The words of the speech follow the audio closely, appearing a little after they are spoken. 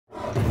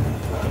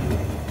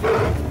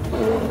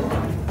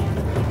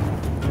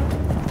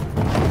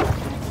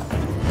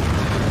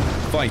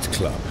Fight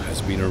Club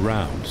has been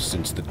around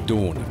since the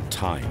dawn of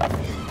time.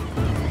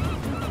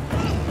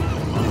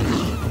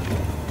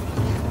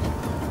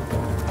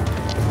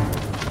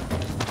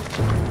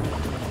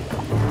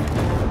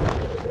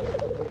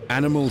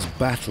 Animals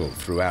battle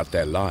throughout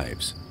their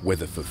lives,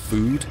 whether for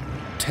food,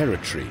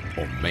 territory,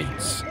 or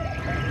mates.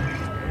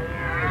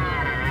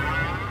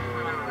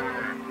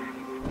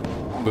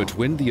 But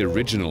when the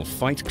original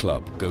Fight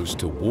Club goes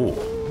to war,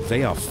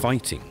 they are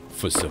fighting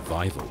for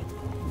survival.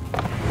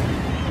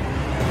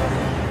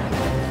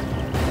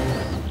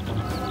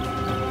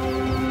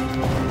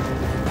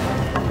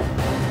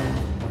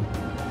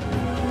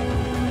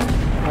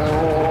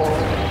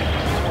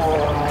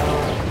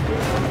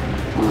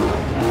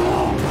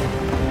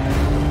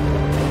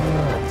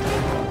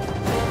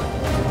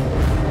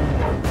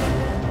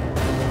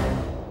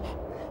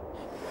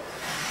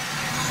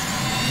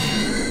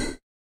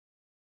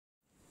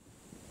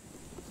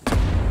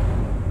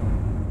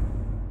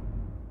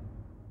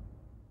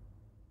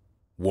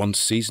 Want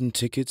season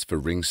tickets for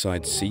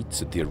ringside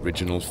seats at the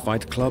original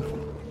Fight Club?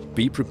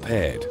 Be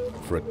prepared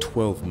for a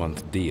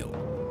 12-month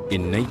deal.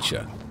 In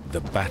nature,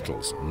 the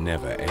battles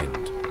never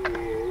end.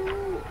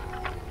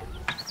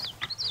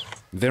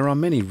 There are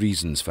many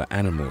reasons for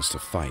animals to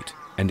fight,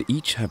 and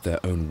each have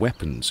their own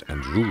weapons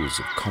and rules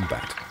of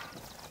combat.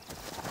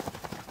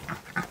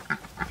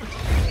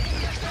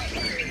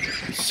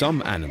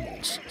 Some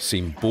animals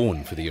seem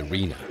born for the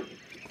arena.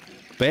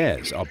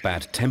 Bears are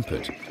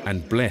bad-tempered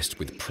and blessed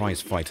with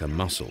prize-fighter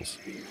muscles.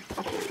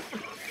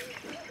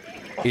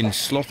 In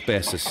sloth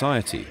bear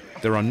society,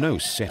 there are no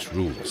set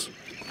rules.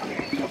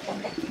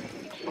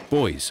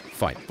 Boys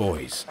fight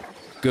boys.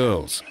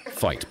 Girls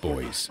fight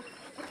boys.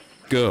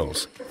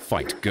 Girls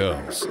fight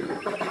girls.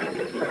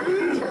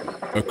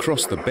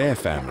 Across the bear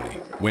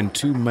family, when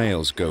two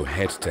males go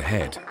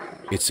head-to-head,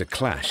 it's a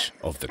clash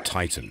of the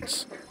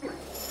titans.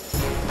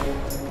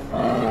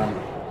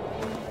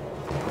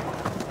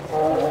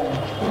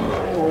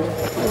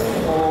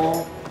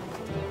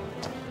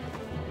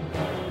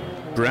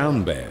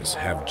 Brown bears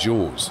have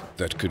jaws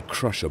that could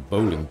crush a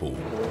bowling ball,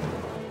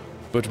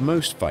 but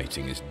most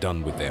fighting is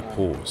done with their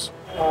paws.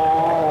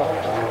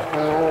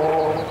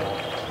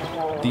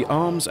 The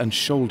arms and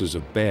shoulders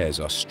of bears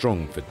are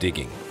strong for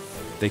digging.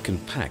 They can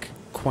pack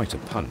quite a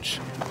punch.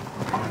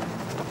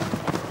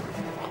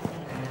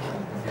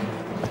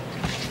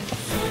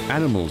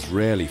 Animals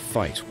rarely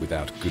fight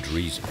without good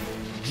reason,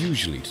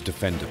 usually to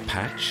defend a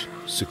patch,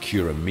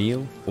 secure a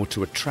meal, or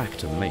to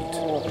attract a mate.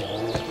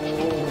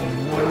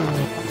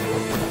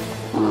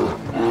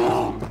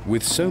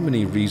 With so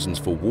many reasons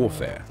for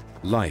warfare,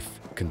 life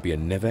can be a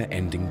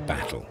never-ending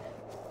battle.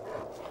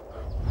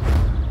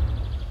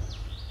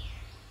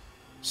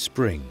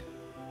 Spring,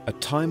 a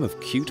time of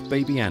cute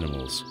baby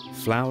animals,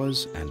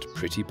 flowers, and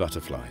pretty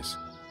butterflies.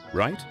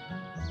 Right?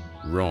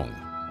 Wrong.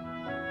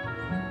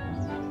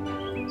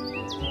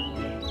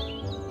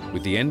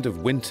 With the end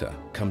of winter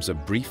comes a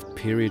brief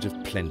period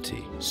of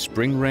plenty.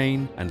 Spring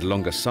rain and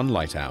longer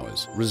sunlight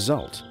hours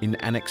result in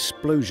an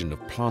explosion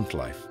of plant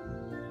life.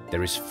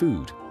 There is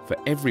food for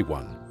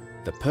everyone,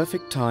 the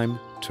perfect time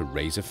to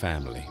raise a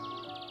family.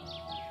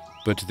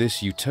 But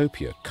this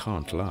utopia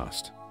can't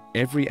last.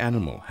 Every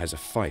animal has a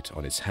fight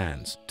on its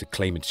hands to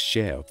claim its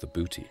share of the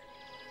booty.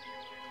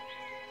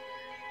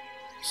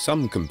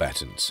 Some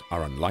combatants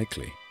are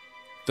unlikely.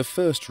 The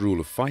first rule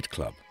of Fight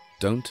Club: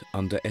 don't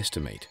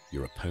underestimate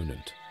your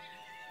opponent.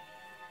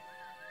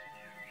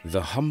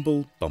 The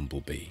humble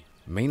bumblebee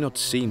may not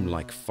seem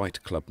like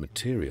Fight Club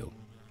material,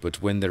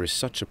 but when there is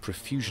such a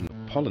profusion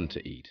of pollen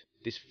to eat,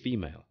 this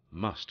female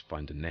must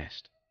find a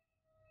nest.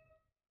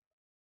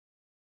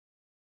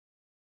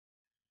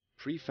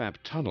 Prefab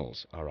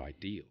tunnels are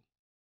ideal.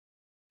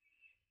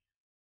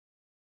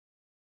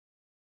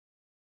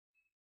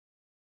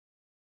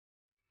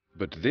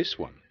 But this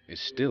one is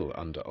still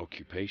under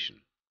occupation.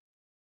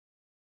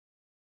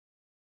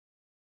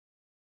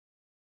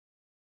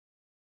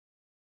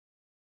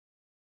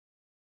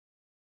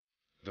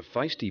 The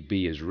feisty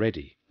bee is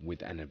ready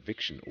with an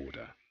eviction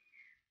order.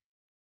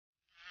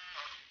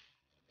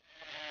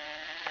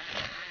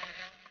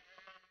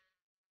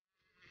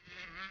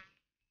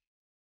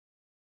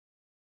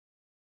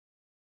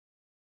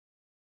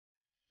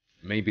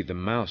 Maybe the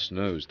mouse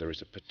knows there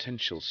is a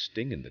potential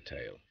sting in the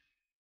tail.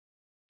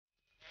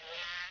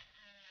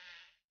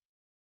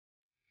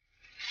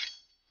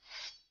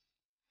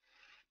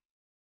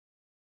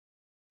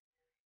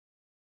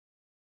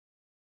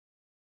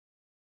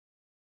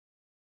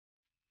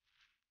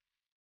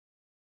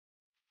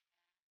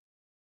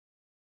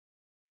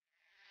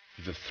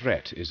 The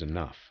threat is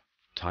enough.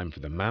 Time for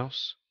the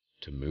mouse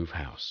to move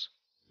house.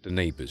 The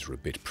neighbors were a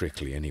bit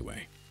prickly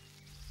anyway.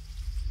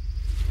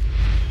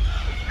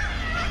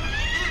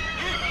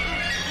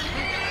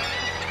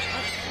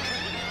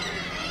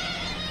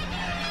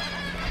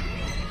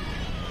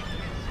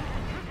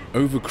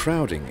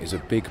 Overcrowding is a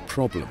big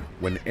problem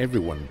when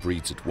everyone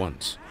breeds at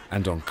once,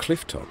 and on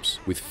cliff tops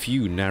with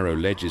few narrow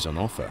ledges on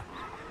offer,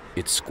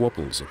 its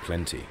squabbles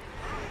aplenty.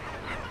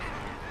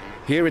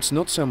 Here it's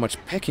not so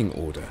much pecking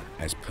order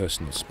as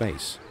personal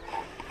space.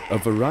 A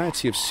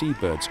variety of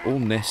seabirds all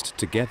nest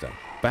together,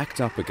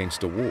 backed up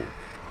against a wall.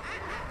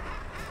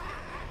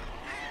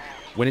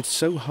 When it's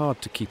so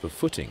hard to keep a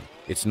footing,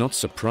 it's not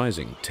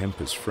surprising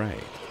tempers fray.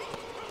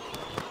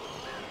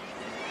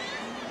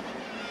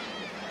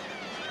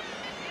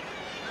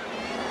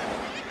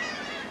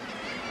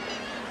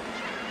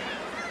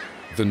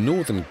 The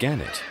northern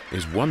gannet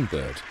is one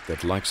bird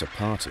that likes a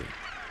party,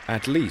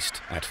 at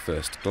least at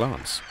first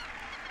glance.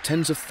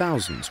 Tens of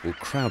thousands will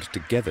crowd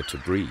together to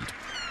breed.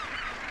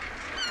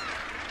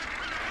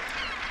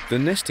 The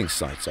nesting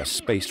sites are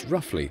spaced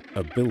roughly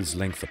a bill's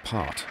length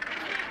apart.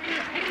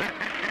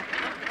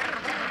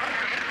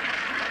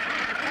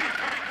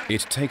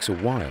 It takes a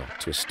while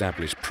to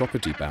establish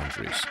property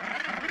boundaries.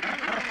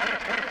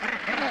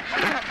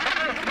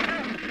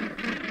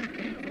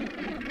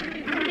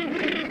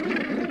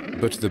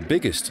 But the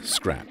biggest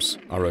scraps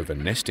are over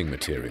nesting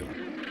material,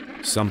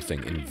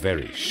 something in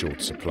very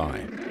short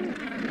supply.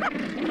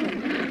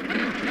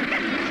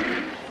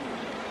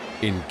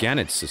 In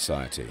gannet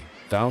society,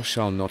 thou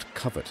shalt not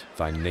covet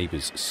thy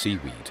neighbour's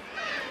seaweed.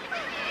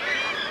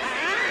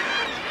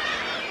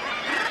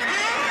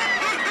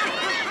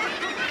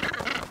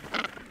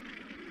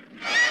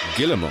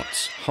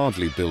 Guillemots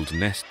hardly build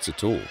nests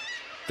at all.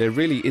 There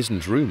really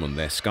isn't room on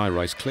their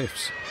skyrise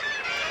cliffs.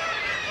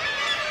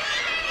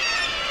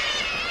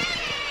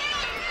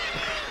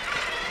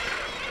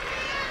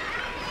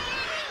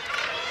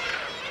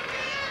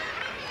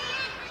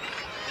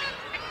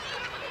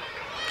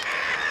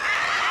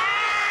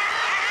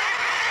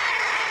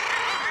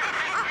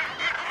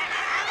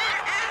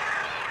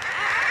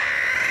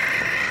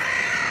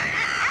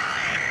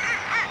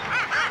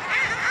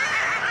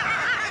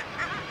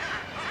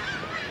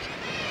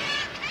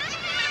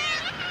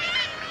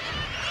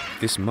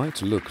 This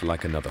might look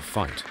like another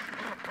fight,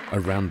 a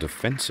round of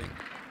fencing,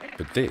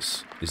 but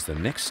this is the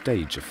next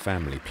stage of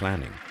family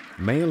planning,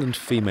 male and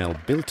female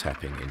bill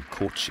tapping in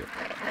courtship.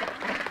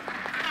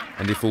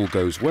 And if all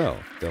goes well,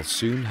 they'll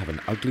soon have an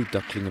ugly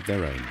duckling of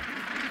their own.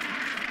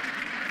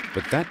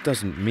 But that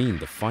doesn't mean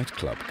the Fight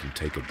Club can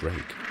take a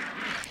break.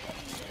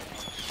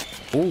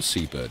 All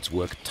seabirds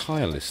work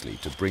tirelessly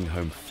to bring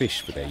home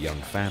fish for their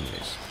young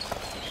families.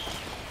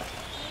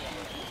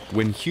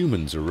 When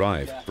humans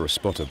arrive for a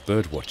spot of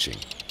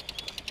birdwatching,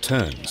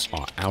 terns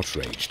are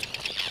outraged.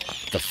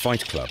 The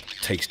Fight Club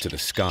takes to the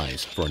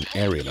skies for an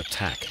aerial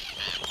attack.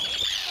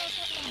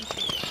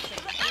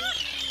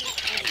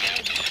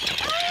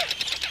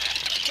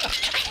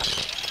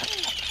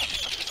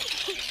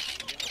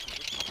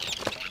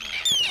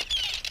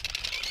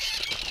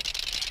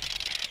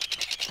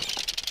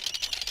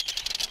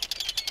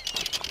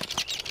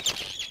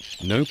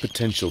 No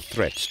potential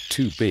threats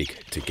too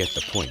big to get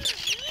the point.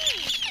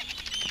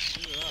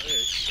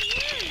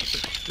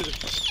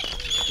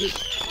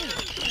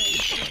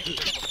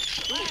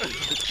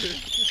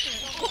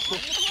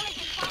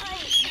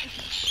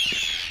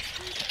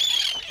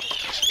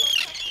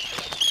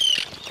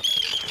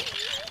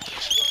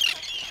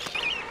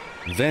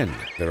 Then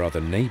there are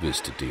the neighbours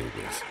to deal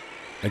with.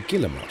 A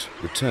guillemot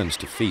returns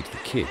to feed the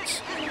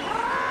kids.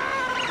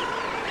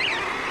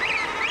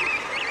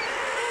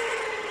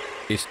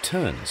 It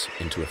turns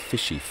into a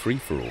fishy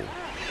free-for-all.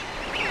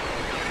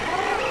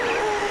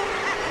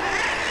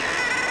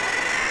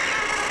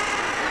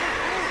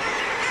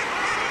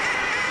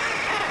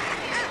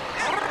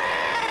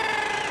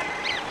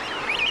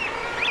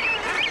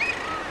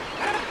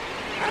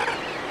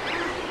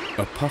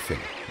 A puffin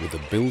with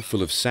a bill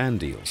full of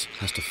sand eels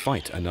has to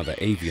fight another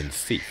avian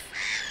thief.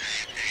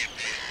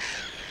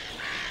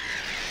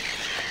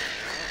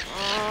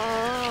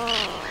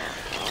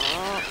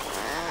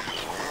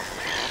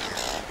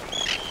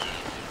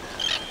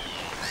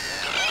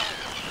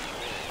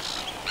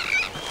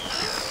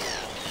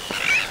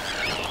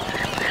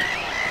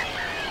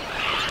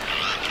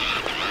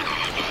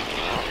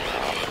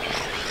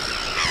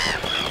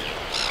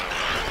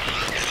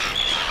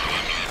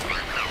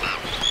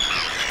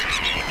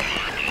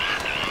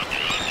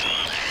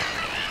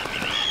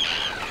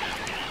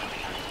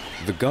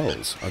 The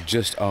gulls are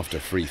just after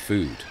free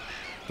food,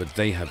 but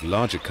they have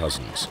larger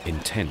cousins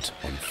intent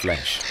on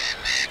flesh.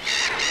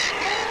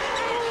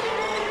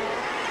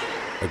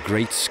 A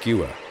great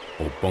skua,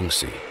 or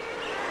bongsi.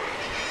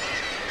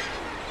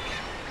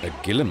 A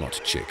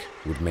guillemot chick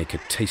would make a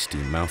tasty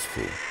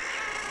mouthful.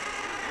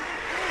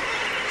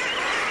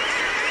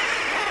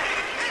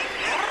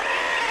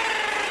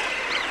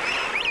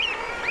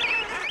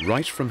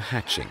 Right from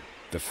hatching,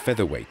 the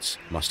featherweights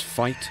must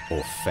fight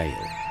or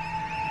fail.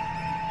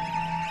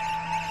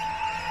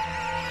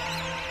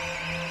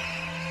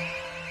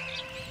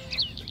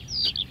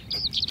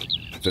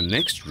 The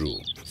next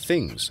rule,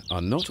 things are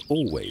not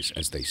always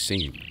as they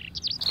seem.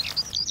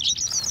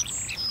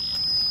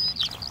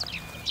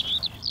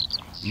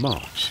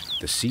 March,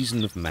 the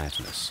season of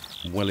madness.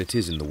 Well, it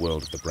is in the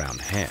world of the brown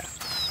hare.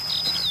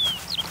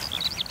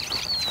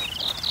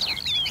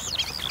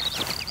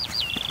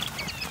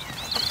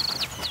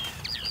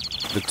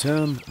 The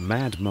term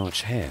Mad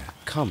March hare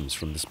comes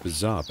from this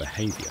bizarre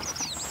behavior.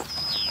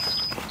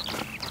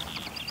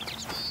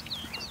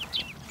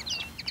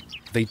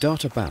 They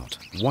dart about,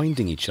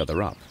 winding each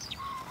other up,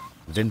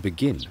 then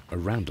begin a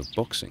round of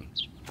boxing.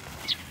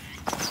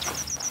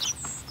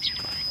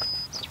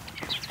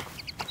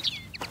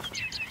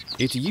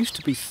 It used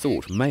to be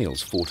thought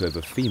males fought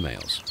over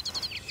females,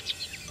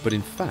 but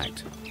in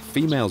fact,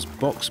 females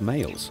box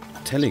males,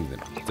 telling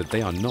them that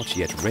they are not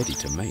yet ready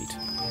to mate.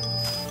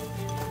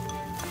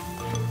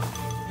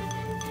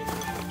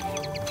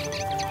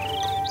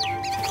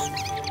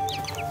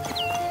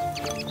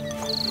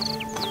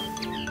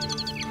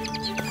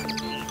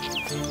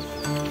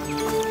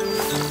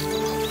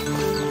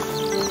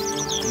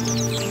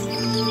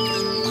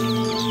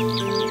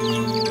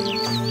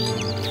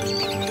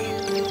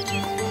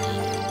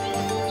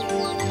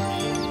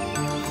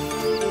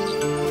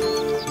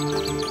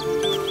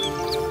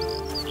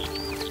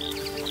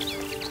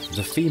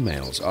 The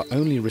females are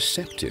only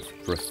receptive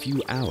for a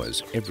few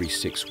hours every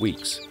 6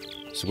 weeks,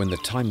 so when the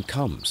time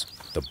comes,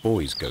 the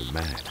boys go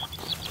mad.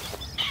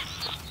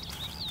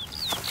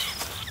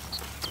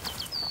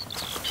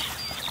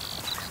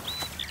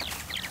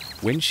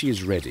 When she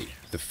is ready,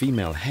 the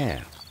female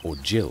hare, or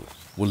Jill,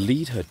 will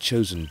lead her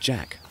chosen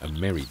Jack a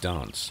merry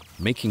dance,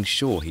 making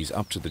sure he's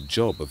up to the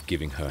job of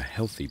giving her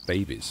healthy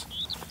babies.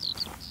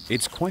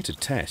 It's quite a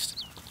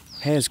test.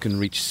 Hares can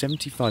reach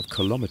 75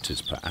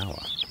 kilometers per hour.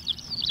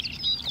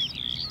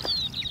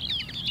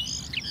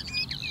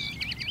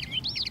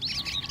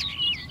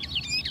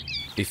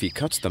 If he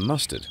cuts the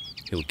mustard,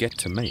 he'll get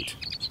to mate.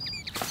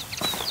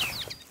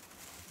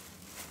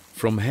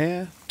 From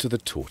hare to the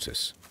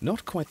tortoise,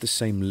 not quite the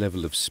same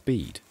level of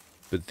speed,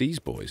 but these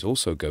boys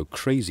also go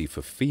crazy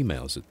for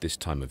females at this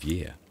time of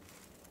year.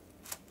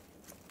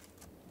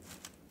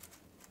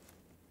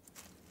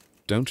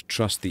 Don't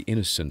trust the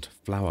innocent,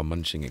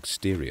 flower-munching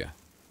exterior.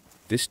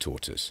 This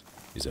tortoise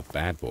is a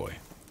bad boy.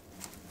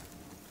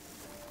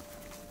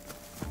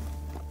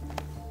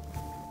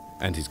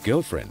 And his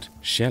girlfriend,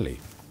 Shelley,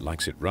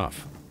 likes it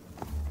rough.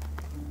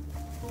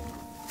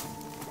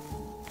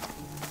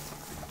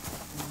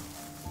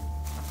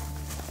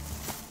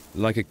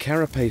 Like a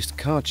carapaced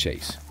car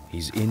chase,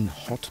 he's in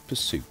hot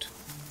pursuit.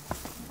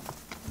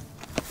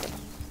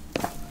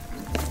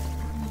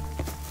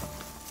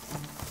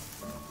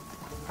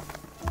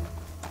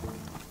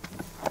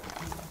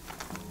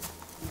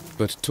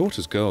 But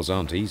tortoise girls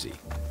aren't easy.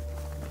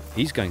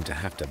 He's going to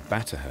have to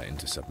batter her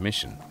into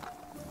submission.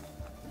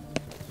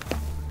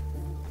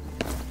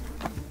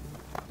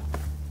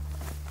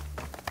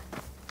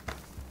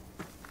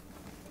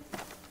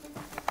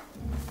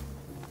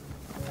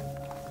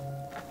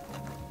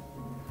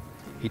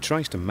 He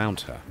tries to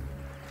mount her.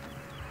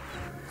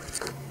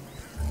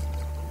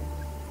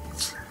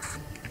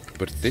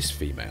 But this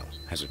female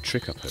has a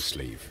trick up her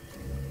sleeve.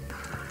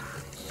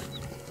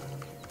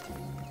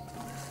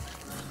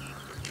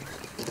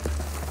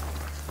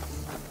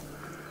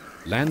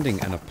 Landing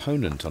an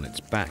opponent on its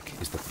back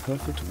is the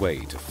perfect way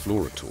to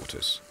floor a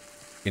tortoise.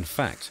 In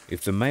fact,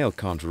 if the male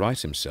can't right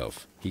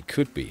himself, he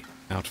could be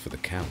out for the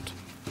count.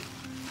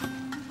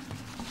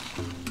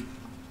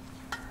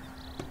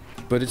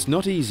 But it's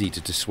not easy to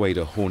dissuade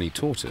a horny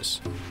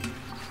tortoise.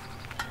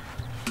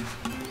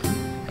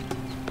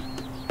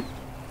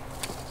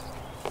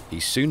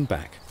 He's soon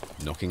back,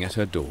 knocking at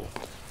her door.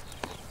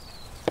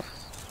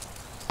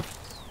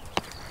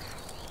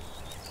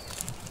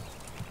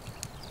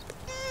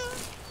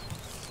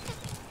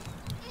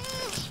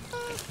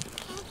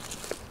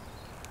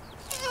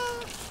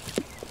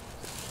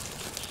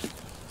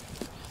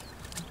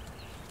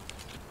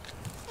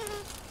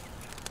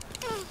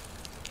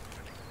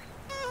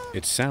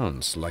 It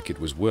sounds like it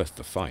was worth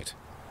the fight.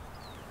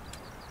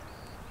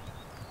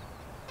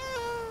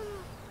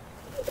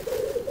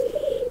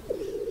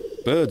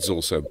 Birds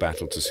also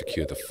battle to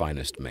secure the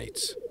finest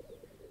mates,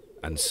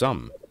 and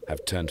some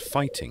have turned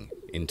fighting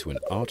into an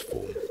art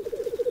form.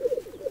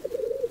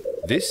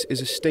 This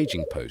is a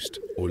staging post,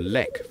 or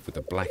lek for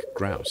the black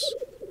grouse.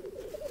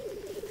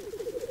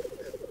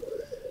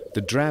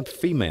 The drab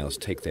females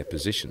take their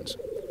positions,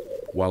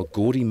 while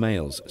gaudy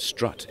males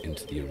strut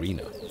into the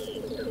arena.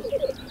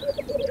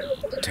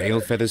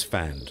 Tail feathers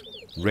fanned,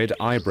 red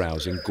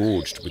eyebrows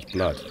engorged with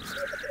blood.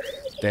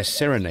 Their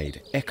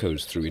serenade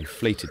echoes through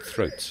inflated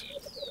throats,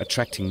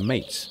 attracting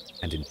mates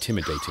and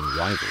intimidating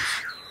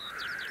rivals.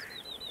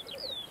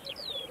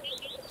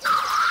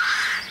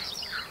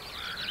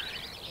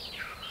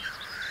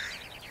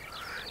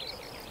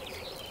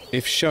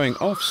 If showing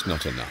off's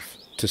not enough,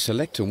 to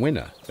select a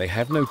winner, they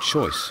have no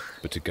choice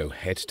but to go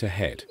head to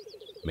head.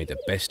 May the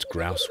best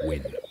grouse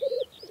win.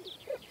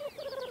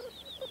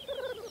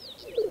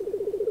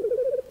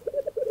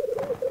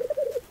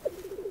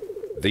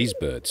 These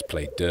birds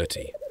play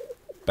dirty,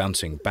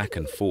 bouncing back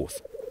and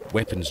forth,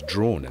 weapons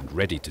drawn and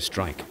ready to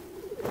strike.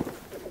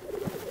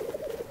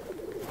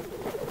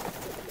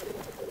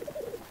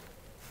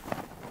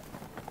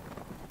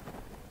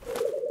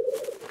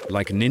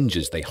 Like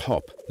ninjas, they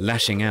hop,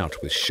 lashing out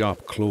with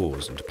sharp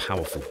claws and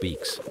powerful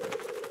beaks,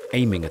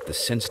 aiming at the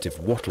sensitive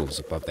wattles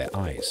above their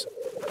eyes.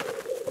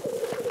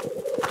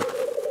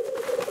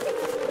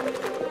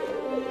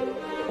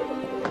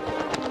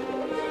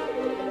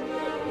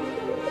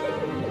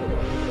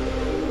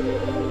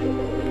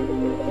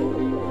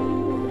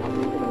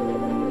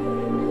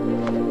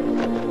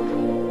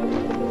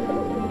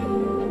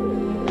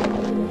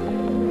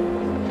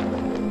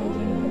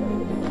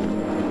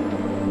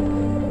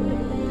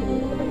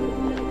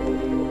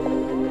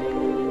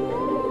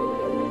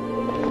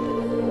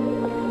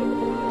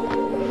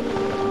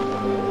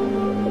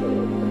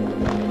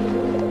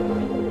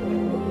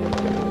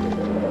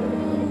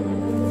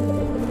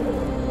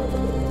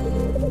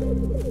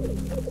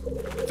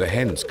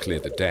 hens clear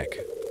the deck.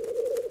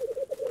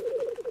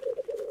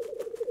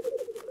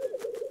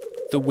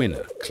 The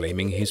winner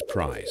claiming his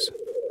prize.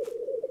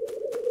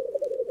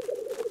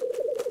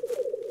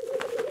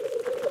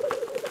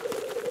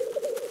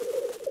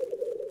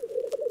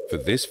 For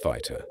this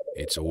fighter,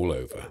 it's all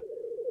over.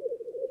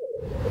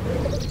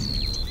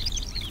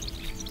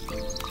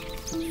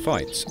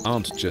 Fights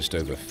aren't just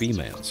over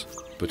females,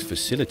 but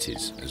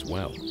facilities as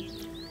well.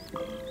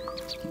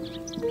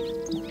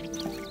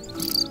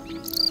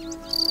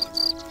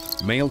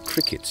 Male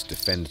crickets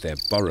defend their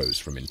burrows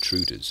from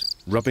intruders,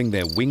 rubbing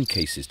their wing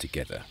cases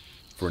together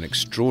for an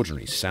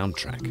extraordinary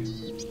soundtrack.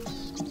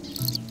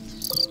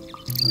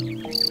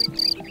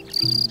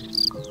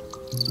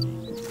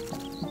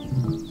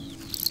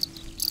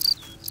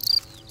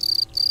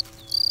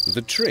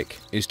 The trick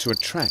is to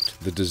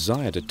attract the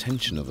desired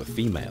attention of a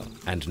female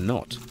and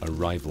not a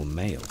rival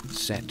male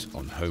set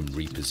on home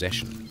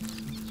repossession.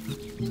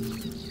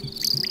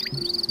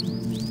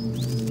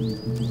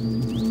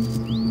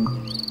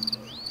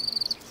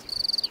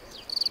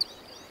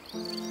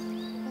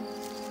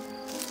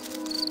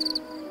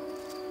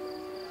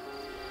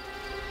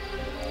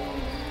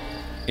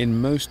 In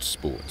most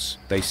sports,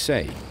 they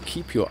say,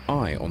 keep your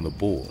eye on the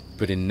ball,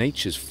 but in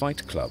Nature's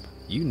Fight Club,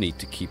 you need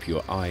to keep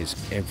your eyes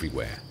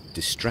everywhere.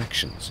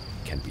 Distractions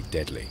can be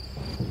deadly.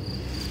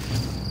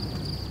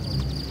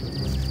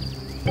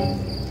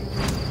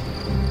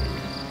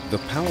 The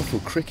powerful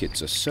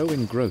crickets are so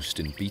engrossed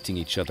in beating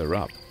each other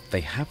up,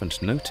 they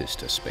haven't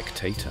noticed a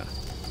spectator.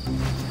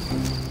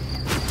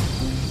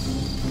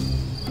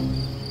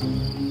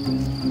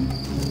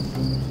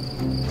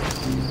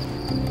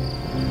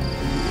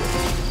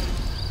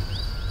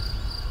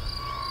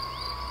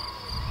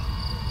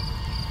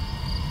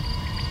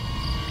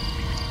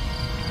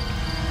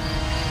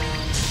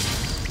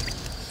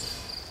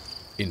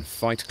 In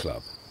Fight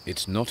Club,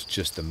 it's not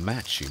just the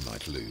match you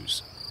might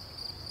lose.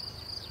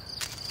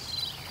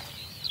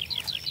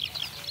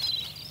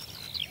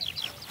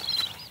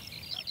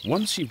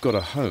 Once you've got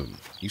a home,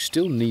 you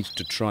still need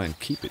to try and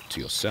keep it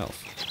to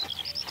yourself.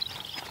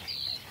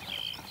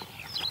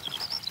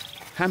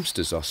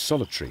 Hamsters are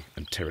solitary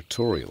and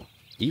territorial,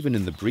 even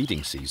in the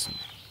breeding season.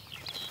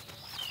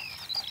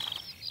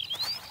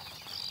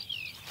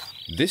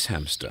 This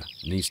hamster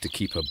needs to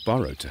keep her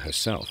burrow to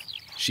herself.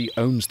 She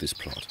owns this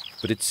plot,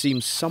 but it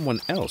seems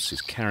someone else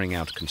is carrying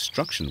out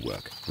construction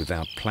work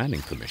without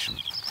planning permission.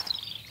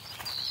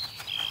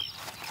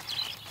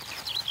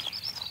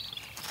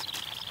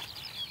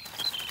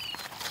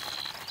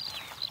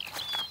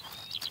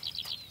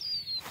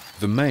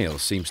 The male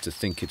seems to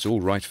think it's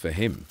all right for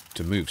him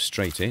to move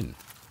straight in.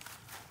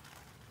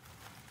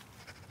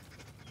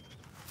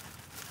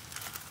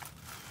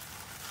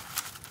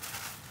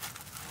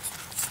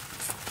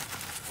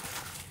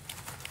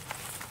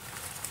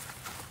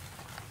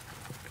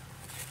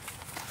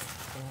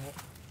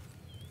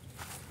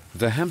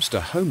 The hamster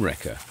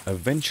homewrecker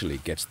eventually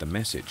gets the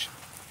message.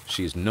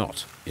 She is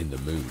not in the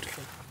mood.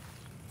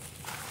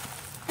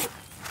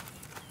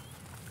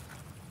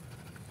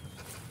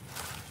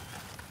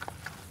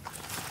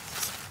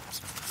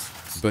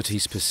 But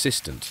he's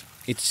persistent.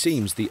 It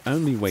seems the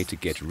only way to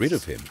get rid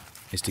of him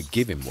is to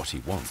give him what he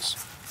wants.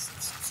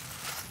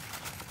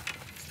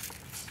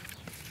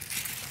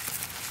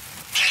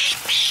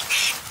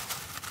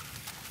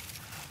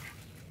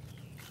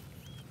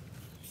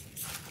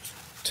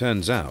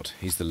 Turns out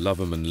he's the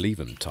love 'em and leave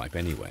 'em type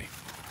anyway.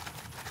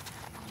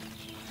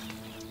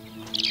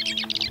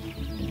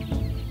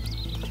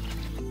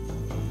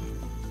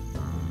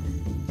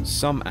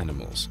 Some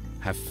animals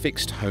have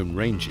fixed home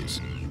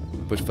ranges,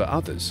 but for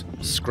others,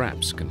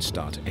 scraps can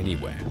start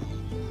anywhere.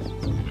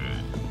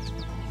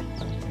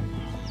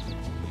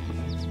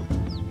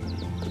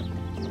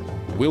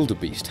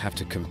 Wildebeest have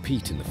to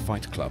compete in the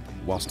Fight Club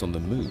whilst on the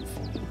move.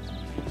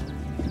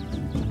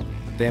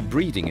 Their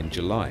breeding in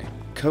July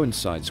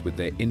coincides with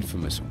their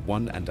infamous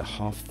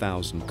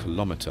 1,500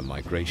 kilometer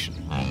migration.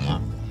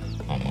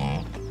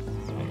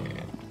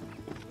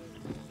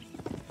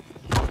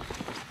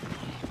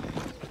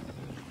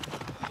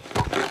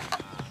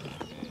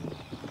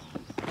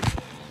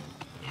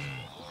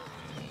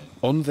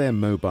 On their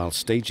mobile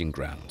staging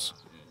grounds,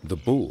 the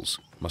bulls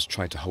must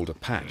try to hold a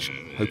patch,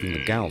 hoping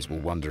the gals will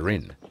wander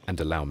in and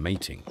allow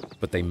mating,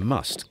 but they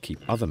must keep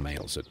other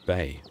males at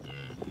bay.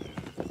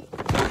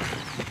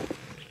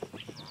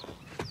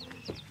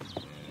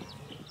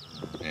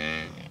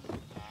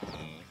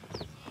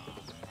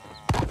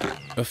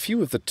 A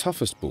few of the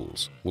toughest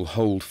bulls will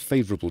hold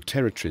favourable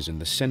territories in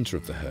the centre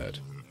of the herd.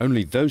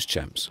 Only those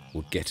champs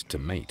will get to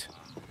mate.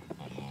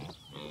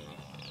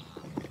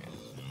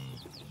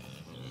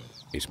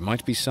 It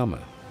might be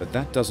summer, but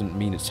that doesn't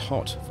mean it's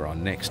hot for our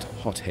next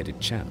hot-headed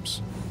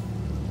champs.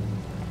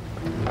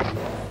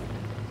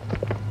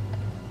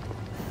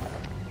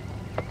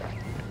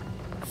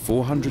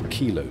 "400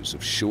 kilos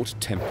of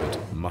short-tempered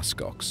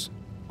muskox,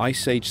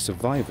 Ice Age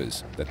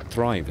survivors that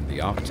thrive in the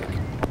Arctic.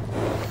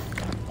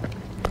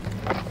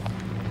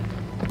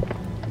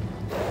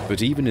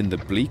 But even in the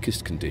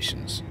bleakest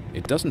conditions,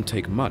 it doesn't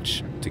take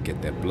much to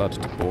get their blood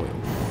to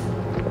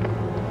boil.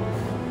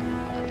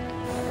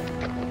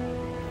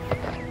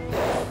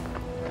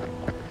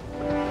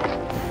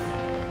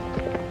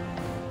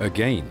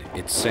 Again,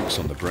 it's sex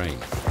on the brain.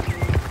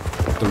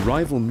 The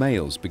rival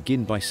males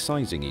begin by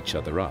sizing each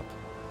other up,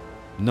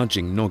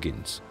 nudging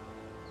noggins,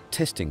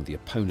 testing the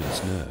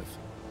opponent's nerve.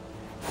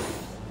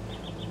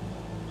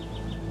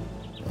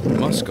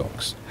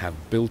 Muskox have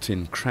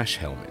built-in crash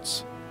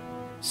helmets.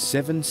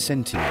 7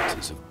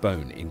 centimeters of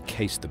bone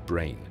encase the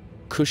brain,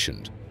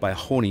 cushioned by a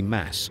horny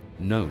mass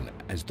known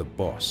as the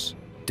boss.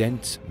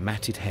 Dense,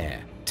 matted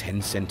hair,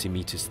 10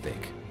 centimeters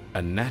thick.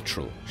 A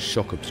natural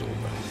shock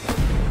absorber.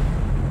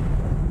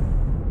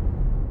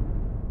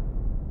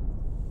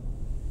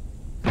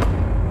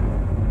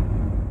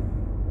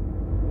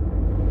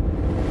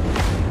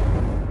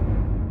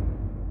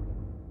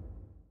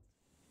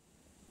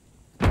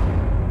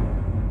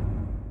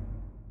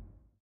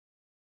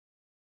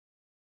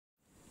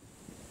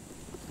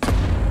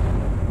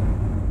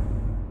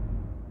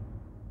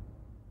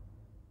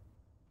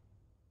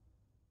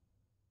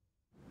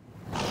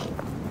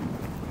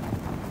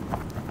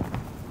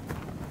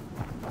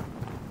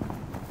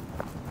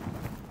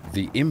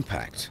 The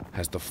impact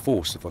has the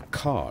force of a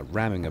car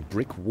ramming a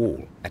brick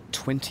wall at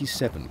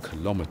 27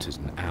 kilometers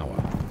an hour.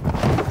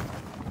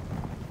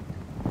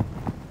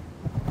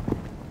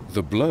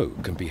 The blow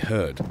can be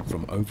heard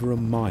from over a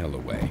mile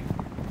away.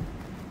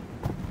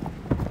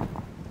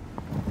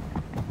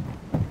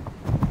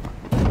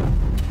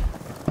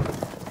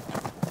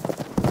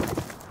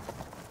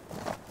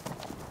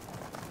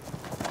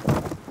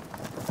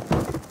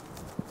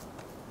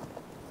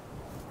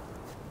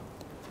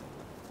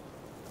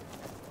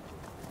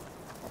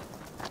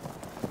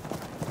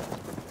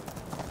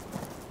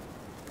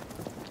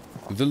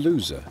 The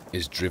loser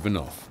is driven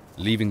off,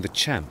 leaving the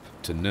champ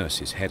to nurse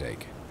his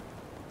headache.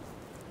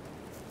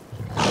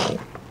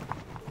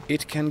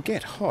 It can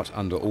get hot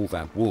under all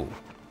that wool.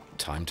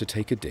 Time to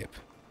take a dip.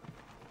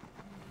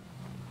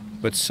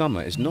 But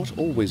summer is not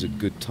always a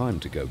good time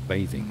to go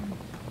bathing,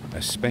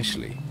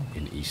 especially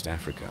in East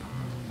Africa.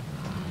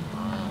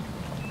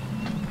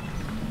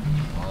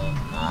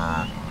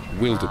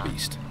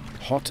 Wildebeest,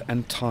 hot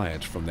and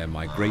tired from their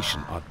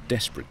migration, are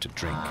desperate to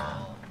drink.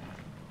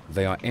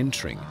 They are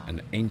entering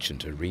an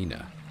ancient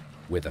arena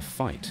where the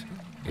fight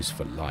is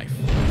for life.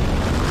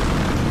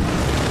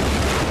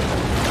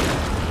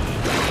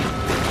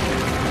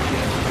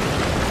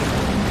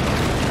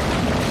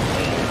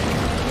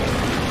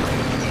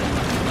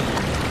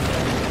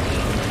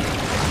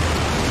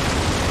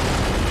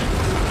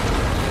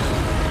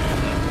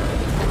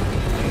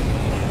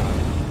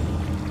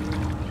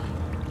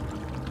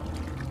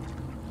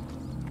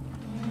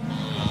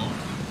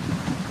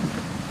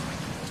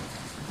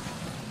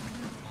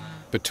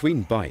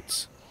 Between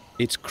bites,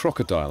 it's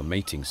crocodile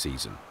mating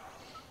season.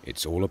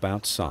 It's all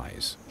about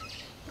size.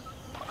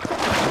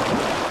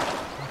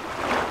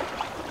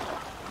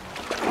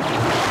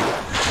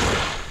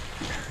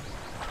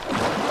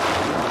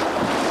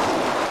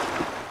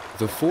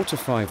 The 4 to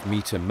 5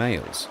 meter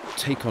males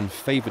take on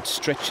favored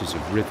stretches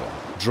of river,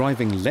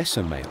 driving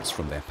lesser males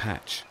from their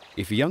patch.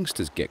 If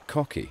youngsters get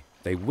cocky,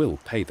 they will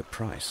pay the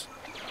price.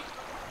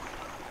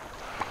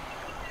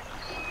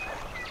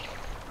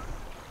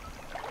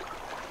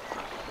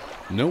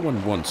 No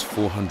one wants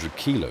 400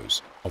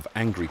 kilos of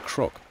angry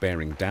croc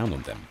bearing down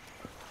on them.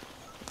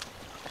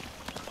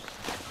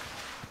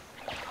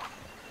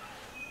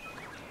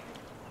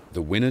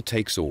 The winner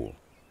takes all,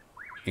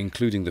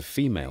 including the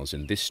females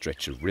in this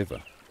stretch of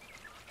river.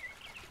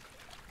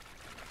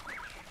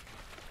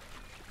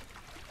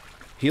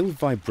 He'll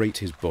vibrate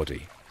his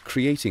body,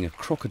 creating a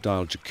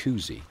crocodile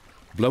jacuzzi,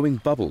 blowing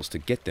bubbles to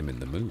get them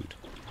in the mood.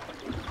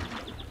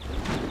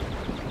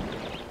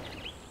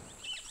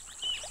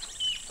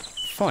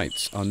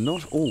 Fights are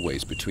not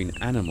always between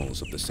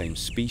animals of the same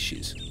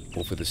species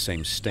or for the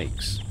same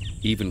stakes.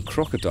 Even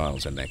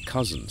crocodiles and their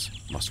cousins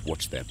must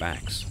watch their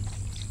backs.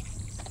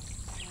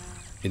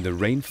 In the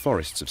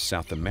rainforests of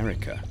South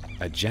America,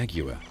 a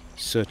jaguar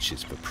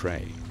searches for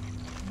prey.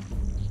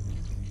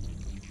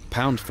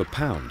 Pound for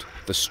pound,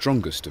 the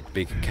strongest of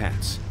big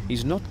cats,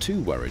 he's not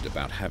too worried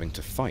about having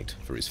to fight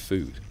for his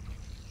food.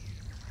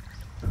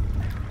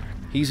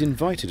 He's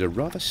invited a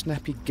rather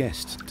snappy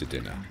guest to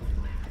dinner.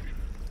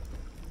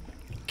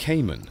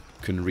 Caiman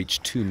can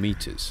reach 2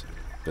 meters,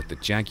 but the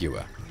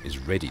jaguar is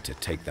ready to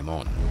take them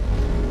on.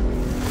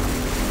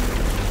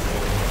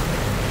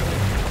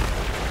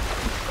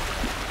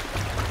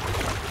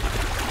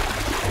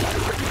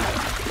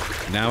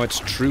 Now it's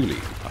truly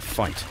a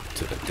fight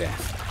to the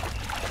death.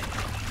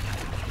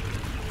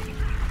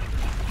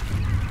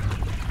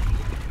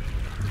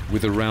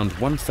 With around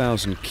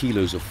 1,000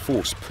 kilos of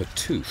force per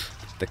tooth,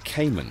 the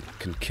caiman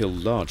can kill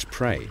large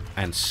prey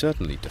and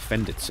certainly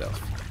defend itself.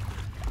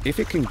 If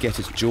it can get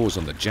its jaws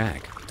on the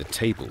jag, the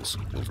tables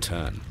will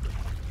turn.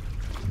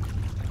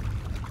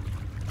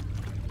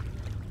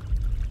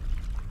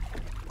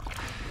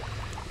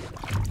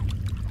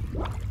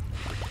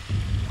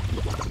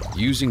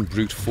 Using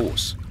brute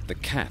force, the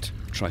cat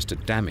tries to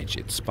damage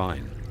its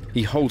spine.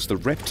 He holds the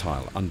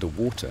reptile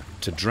underwater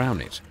to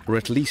drown it, or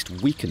at least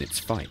weaken its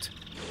fight.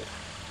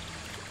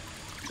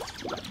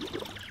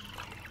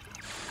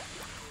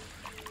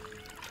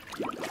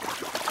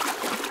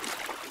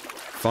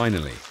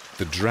 Finally,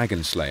 the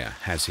Dragon Slayer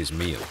has his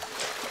meal.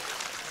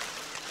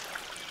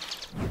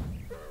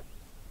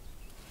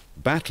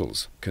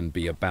 Battles can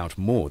be about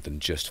more than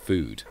just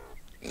food.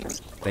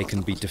 They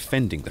can be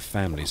defending the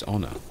family's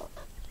honor.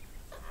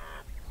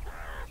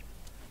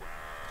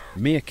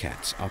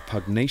 Meerkats are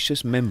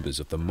pugnacious members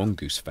of the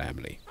mongoose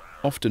family,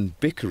 often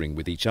bickering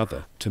with each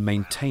other to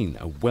maintain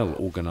a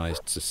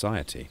well-organized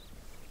society.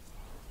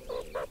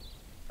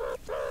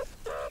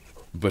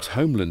 But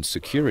homeland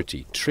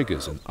security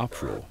triggers an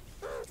uproar.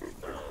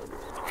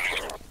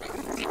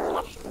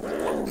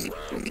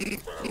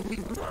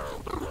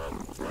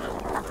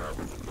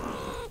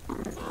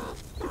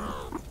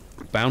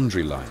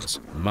 Boundary lines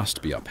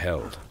must be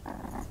upheld.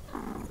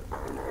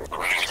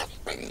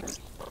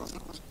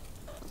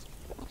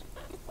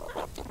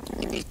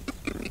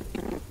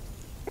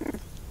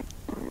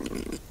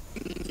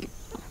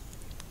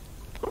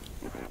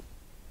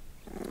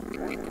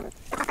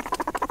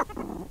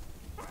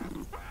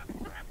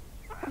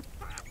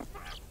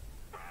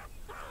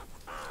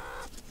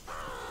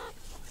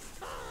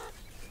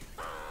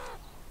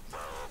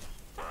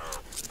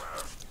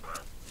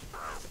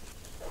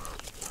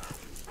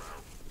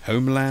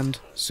 Homeland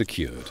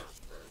secured.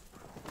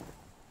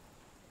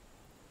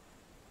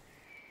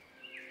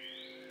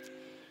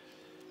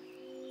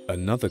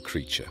 Another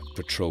creature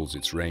patrols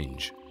its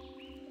range.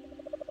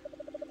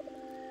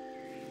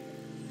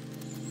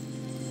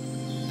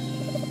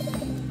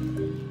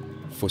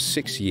 For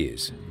 6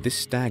 years, this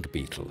stag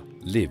beetle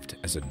lived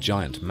as a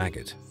giant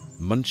maggot,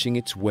 munching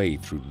its way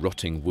through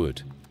rotting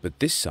wood. But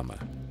this summer,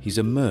 he's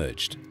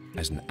emerged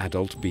as an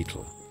adult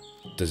beetle,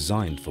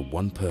 designed for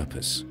one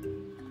purpose: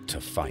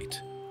 to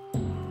fight.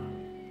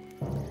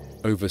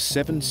 Over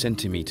 7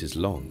 centimeters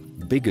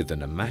long, bigger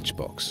than a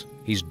matchbox,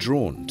 he's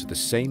drawn to the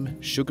same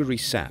sugary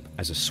sap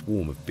as a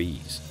swarm of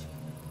bees.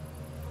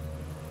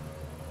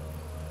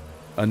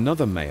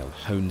 Another male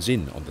hones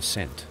in on the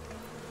scent.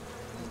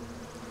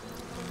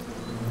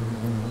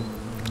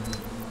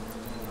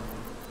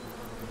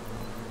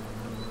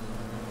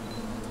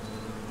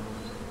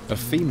 A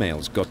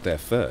female's got there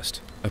first,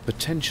 a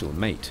potential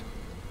mate,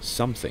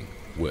 something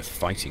worth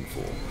fighting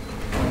for.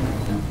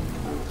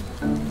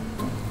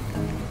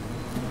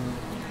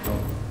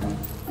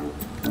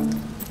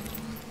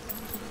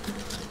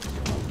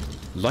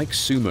 Like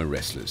sumo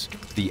wrestlers,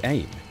 the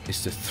aim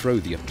is to throw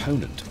the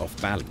opponent off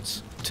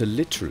balance, to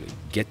literally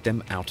get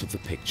them out of the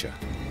picture.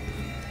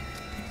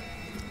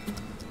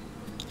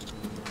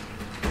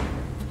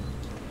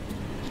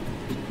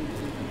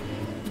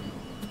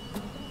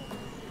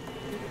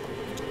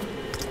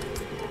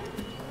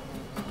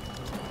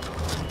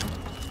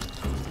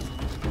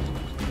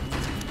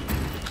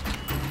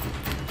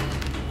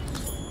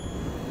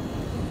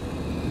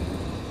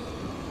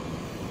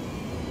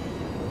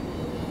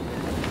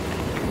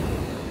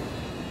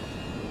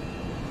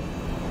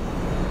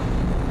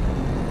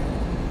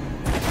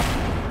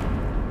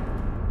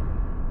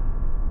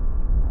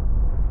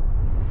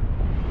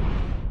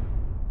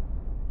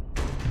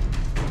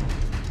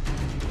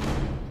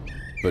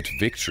 But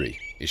victory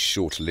is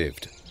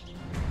short-lived.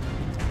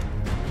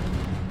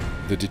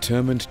 The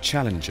determined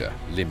challenger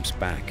limps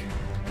back.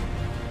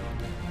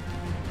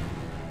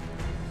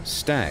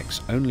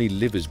 Stags only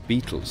live as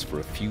beetles for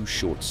a few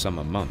short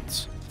summer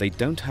months. They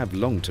don't have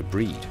long to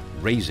breed,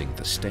 raising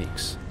the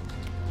stakes.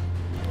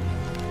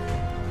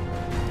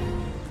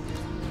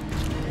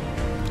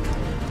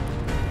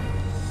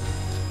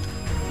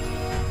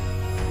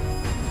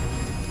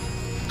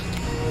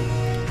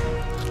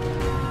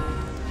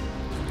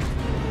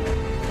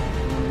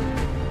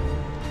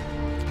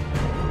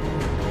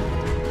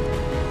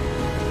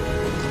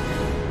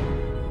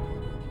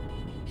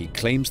 He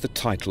claims the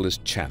title as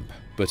champ,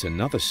 but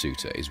another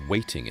suitor is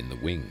waiting in the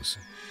wings.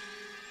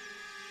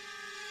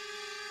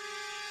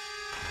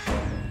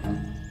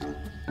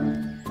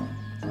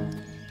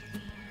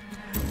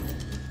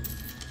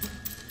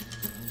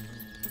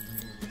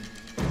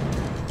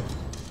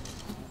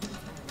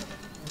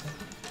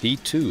 He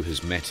too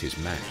has met his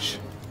match.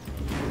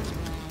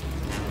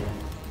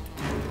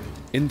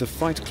 In the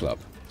Fight Club,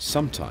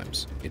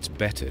 sometimes it's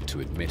better to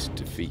admit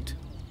defeat.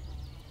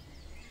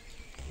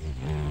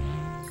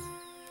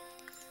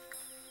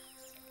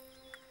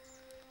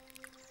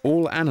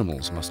 All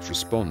animals must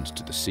respond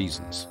to the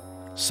seasons.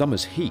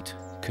 Summer's heat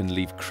can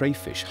leave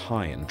crayfish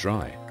high and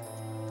dry.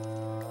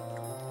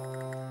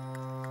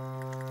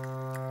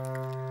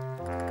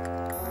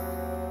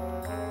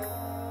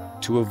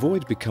 To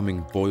avoid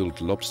becoming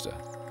boiled lobster,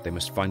 they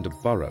must find a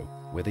burrow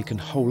where they can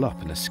hole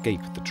up and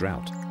escape the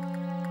drought.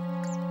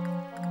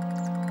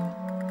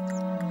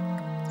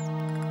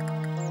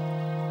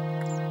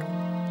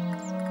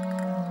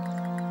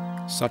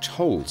 Such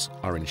holes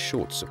are in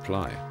short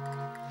supply.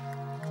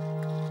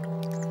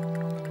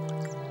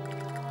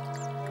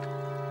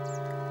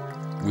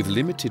 With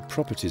limited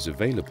properties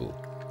available,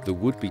 the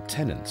would-be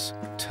tenants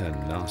turn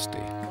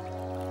nasty.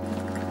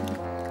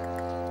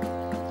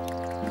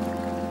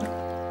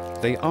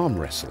 They arm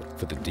wrestle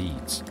for the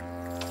deeds.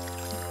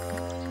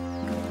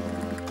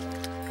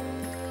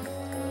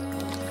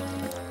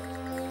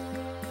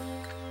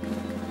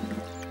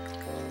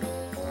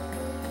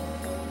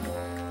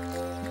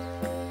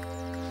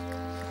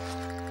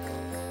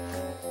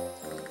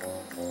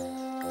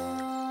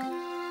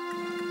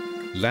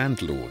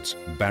 Landlords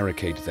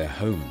barricade their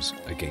homes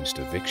against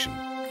eviction.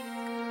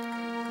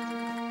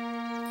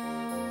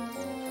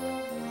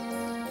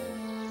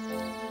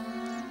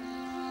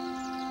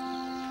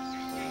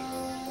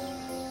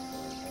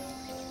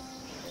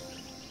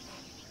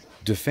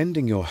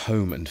 Defending your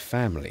home and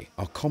family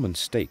are common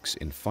stakes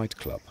in Fight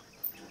Club.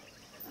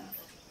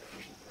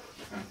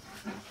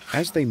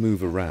 As they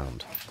move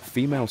around,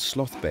 female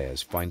sloth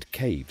bears find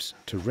caves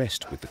to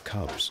rest with the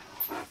cubs.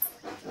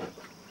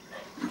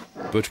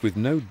 But with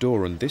no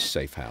door on this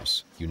safe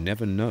house, you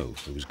never know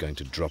who is going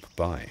to drop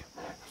by.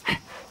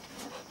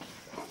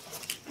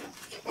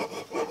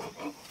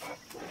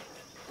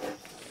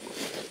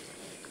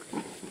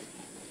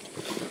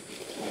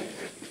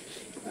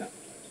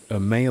 A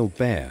male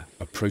bear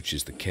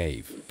approaches the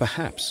cave,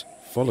 perhaps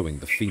following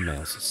the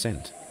female's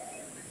scent.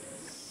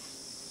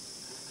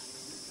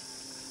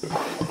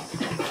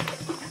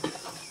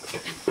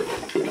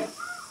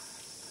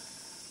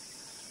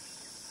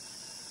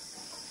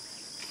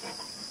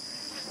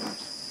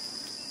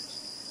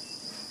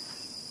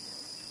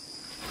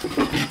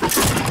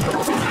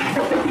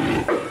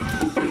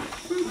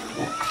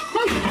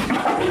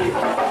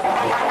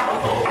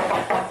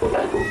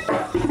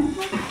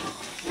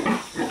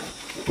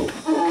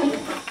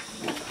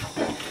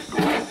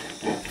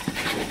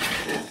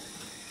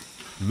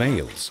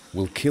 Males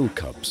will kill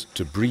cubs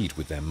to breed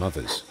with their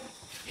mothers.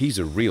 He's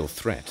a real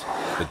threat,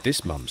 but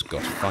this mum's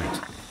got fight.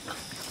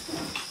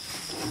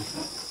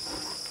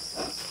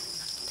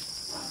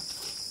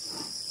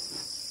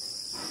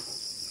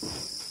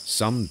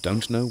 Some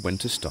don't know when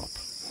to stop.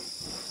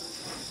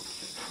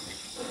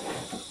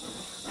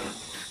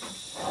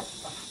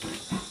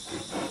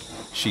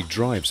 She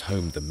drives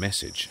home the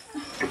message.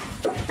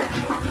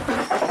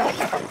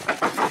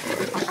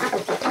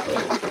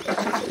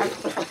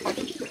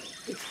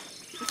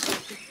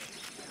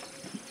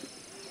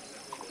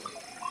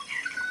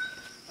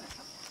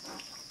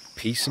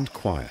 Peace and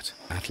quiet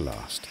at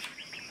last.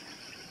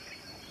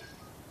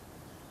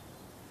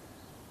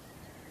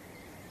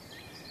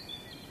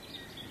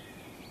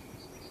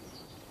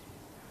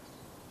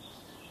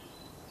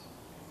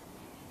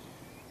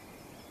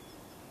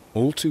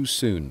 All too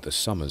soon the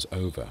summer's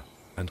over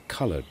and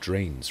colour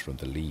drains from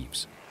the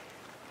leaves.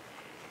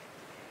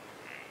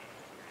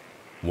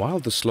 While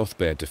the sloth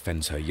bear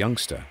defends her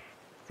youngster,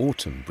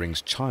 autumn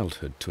brings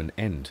childhood to an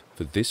end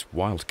for this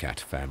wildcat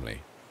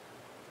family.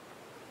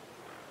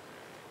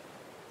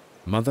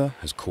 Mother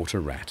has caught a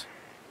rat.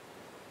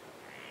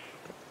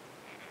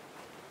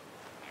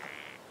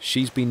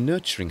 She's been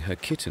nurturing her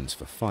kittens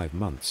for 5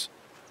 months,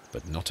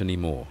 but not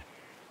anymore.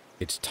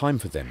 It's time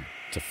for them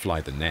to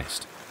fly the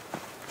nest.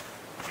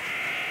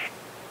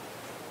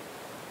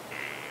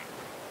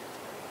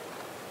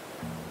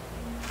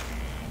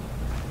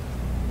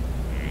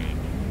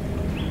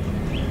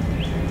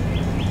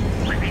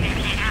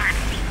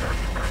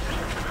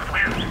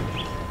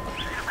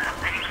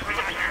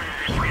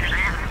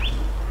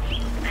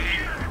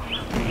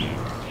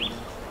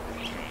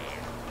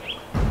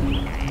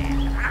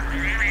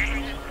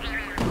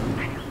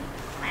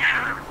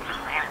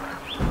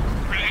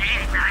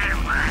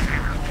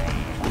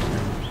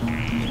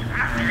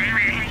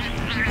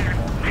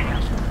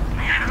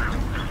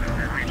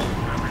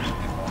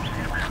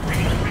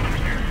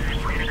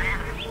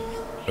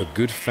 A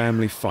good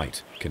family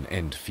fight can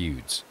end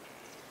feuds.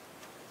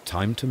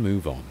 Time to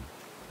move on.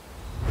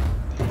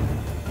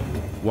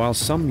 While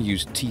some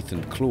use teeth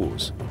and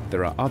claws,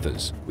 there are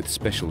others with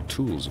special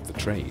tools of the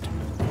trade.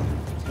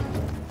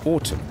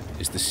 Autumn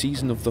is the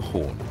season of the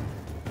horn,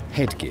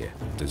 headgear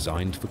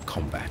designed for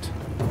combat.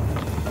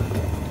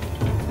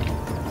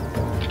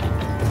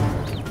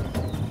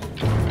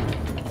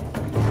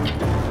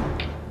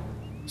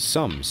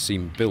 Some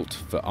seem built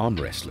for arm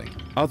wrestling.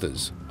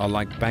 Others are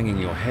like banging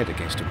your head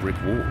against a brick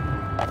wall.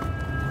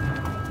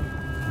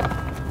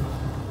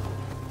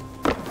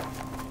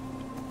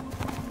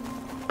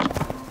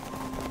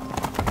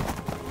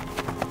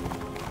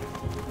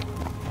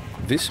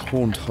 This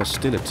horned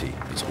hostility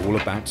is all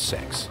about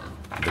sex.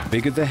 The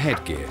bigger the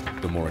headgear,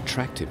 the more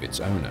attractive its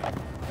owner,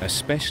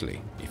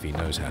 especially if he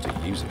knows how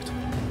to use it.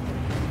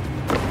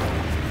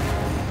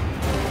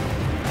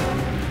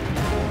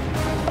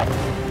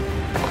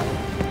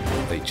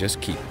 They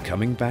just keep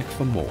coming back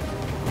for more.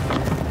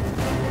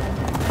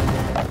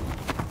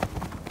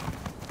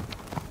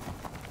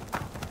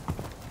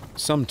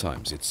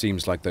 Sometimes it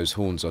seems like those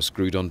horns are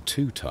screwed on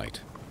too tight.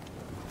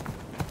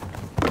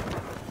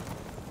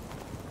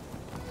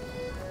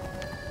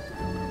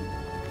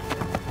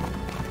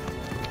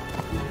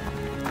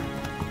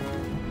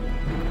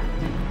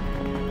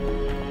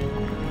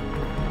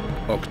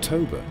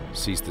 October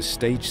sees the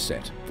stage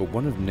set for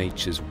one of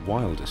nature's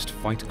wildest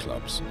fight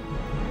clubs.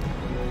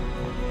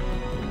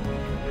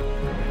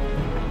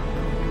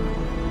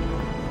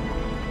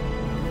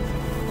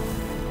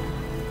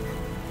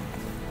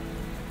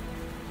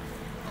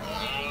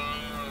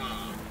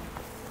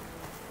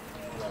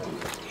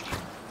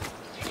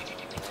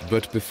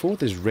 But before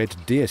this red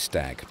deer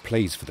stag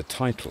plays for the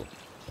title,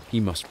 he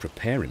must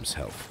prepare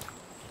himself.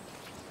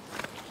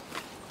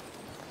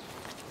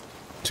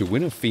 To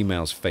win a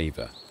female's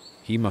favor,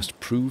 he must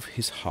prove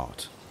his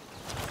heart.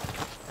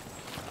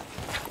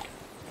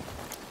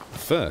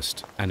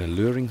 First, an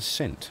alluring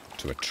scent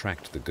to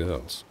attract the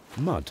girls.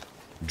 Mud,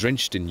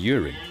 drenched in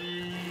urine.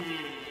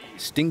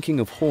 Stinking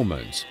of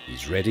hormones,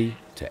 he's ready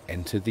to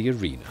enter the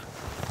arena.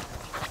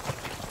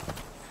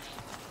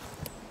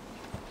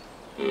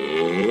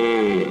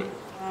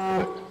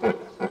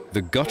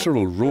 The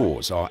guttural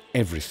roars are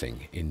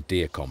everything in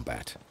deer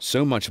combat,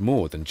 so much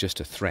more than just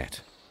a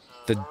threat.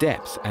 The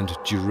depth and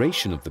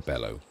duration of the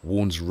bellow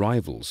warns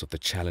rivals of the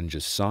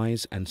challenger's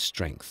size and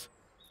strength.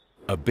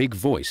 A big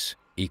voice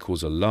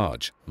equals a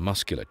large,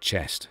 muscular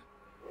chest.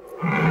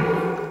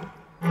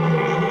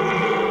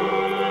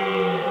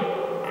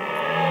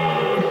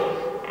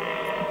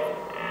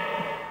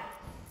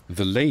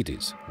 The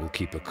ladies will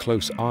keep a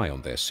close eye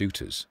on their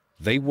suitors.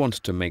 They want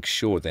to make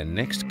sure their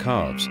next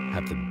calves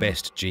have the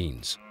best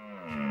genes.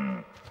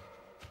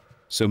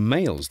 So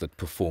males that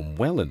perform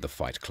well in the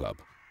fight club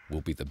will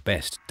be the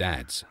best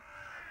dads.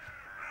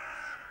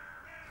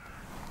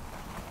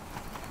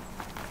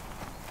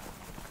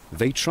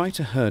 They try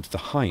to herd the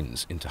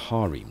hinds into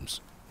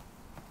harems.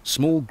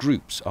 Small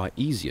groups are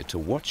easier to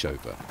watch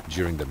over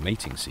during the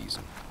mating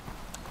season.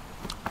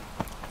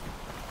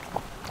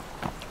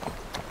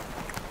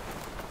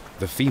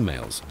 The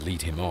females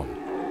lead him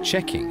on,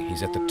 checking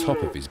he's at the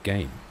top of his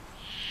game.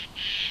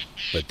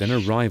 But then a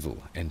rival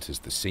enters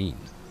the scene.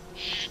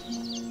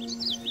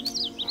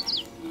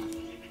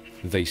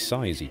 They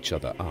size each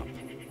other up.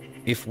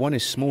 If one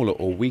is smaller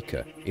or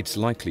weaker, it's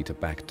likely to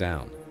back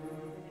down.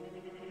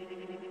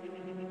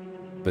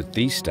 But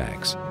these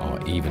stags are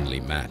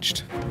evenly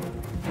matched.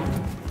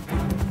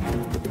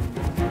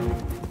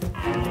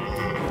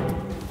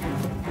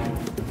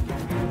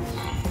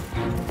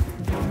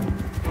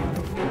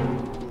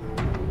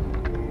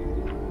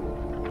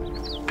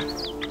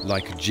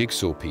 Like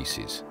jigsaw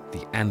pieces,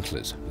 the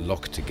antlers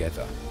lock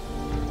together.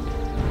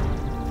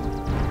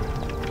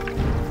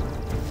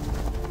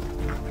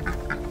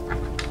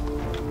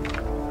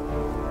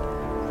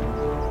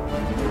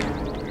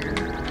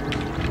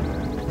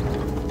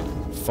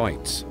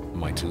 Fights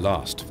might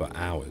last for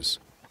hours.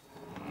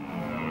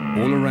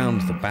 All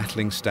around the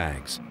battling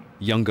stags,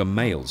 younger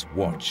males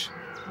watch.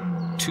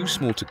 Too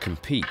small to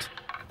compete,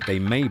 they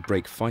may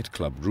break Fight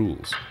Club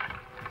rules.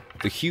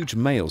 The huge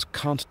males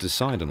can't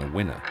decide on a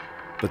winner,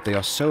 but they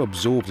are so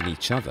absorbed in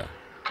each other,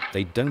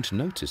 they don't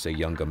notice a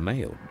younger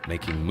male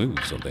making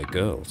moves on their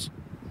girls.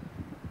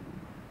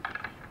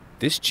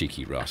 This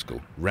cheeky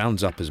rascal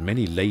rounds up as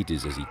many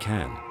ladies as he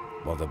can,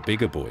 while the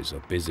bigger boys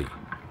are busy.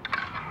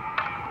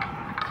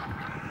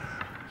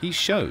 He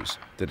shows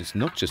that it's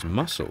not just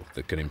muscle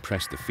that can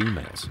impress the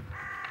females.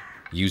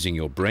 Using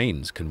your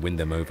brains can win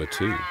them over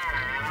too.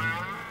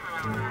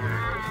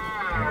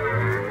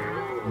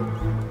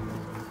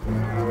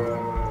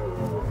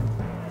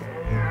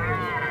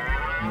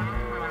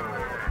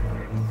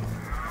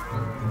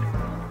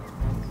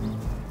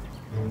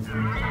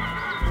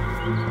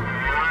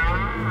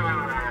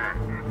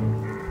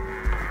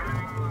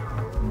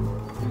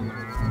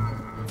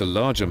 The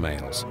larger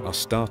males are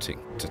starting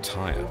to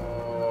tire.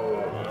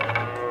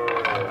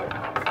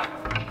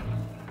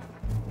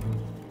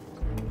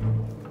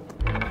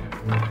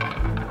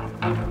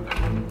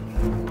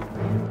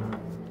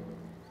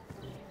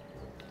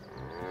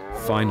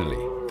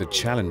 Finally, the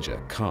challenger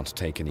can't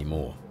take any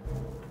more.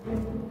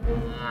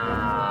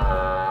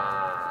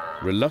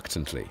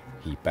 Reluctantly,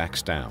 he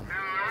backs down.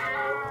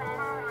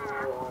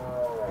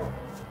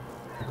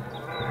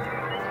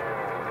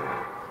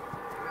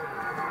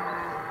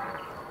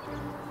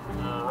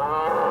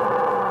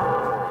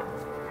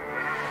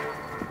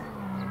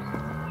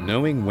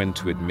 Knowing when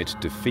to admit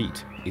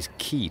defeat is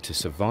key to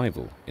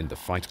survival in the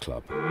Fight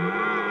Club.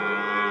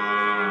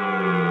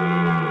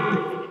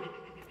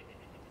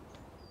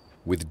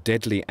 With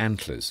deadly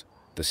antlers,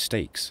 the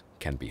stakes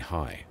can be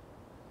high.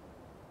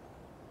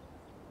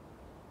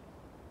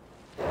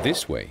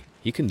 This way,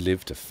 he can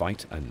live to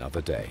fight another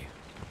day.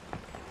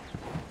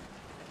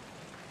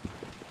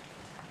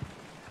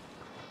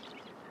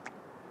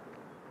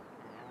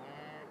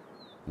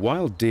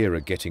 While deer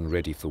are getting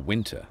ready for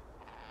winter,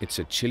 it's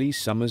a chilly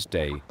summer's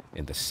day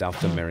in the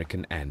South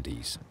American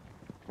Andes.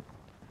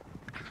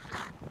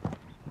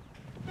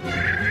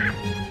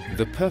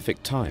 The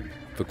perfect time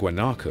for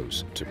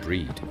guanacos to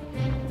breed.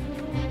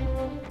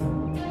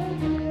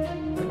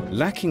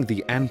 Lacking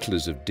the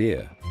antlers of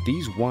deer,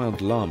 these wild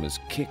llamas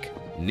kick,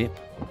 nip,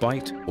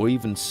 bite, or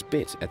even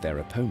spit at their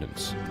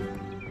opponents.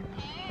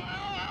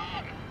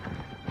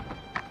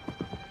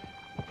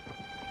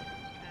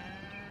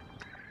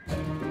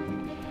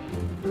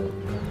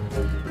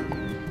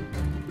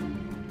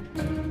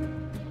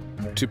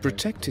 To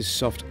protect his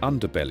soft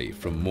underbelly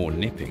from more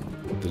nipping,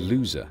 the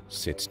loser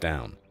sits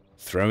down,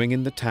 throwing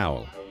in the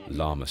towel,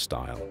 llama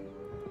style.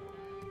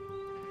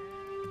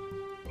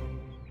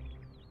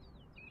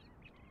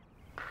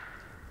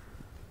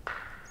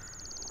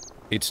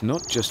 It's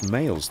not just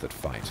males that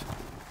fight.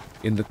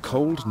 In the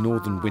cold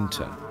northern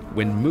winter,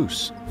 when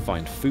moose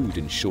find food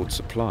in short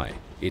supply,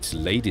 it's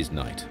ladies'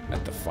 night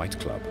at the Fight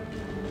Club.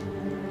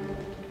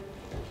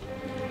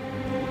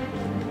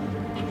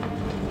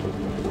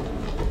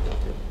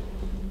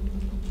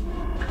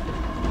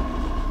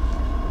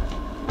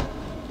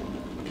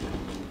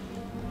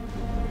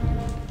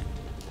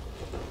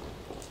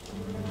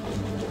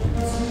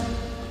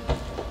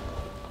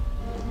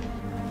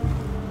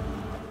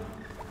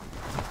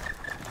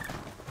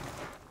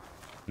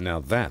 Now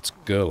that's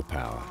girl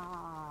power.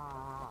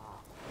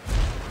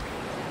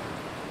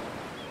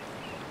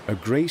 A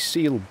grey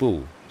seal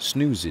bull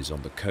snoozes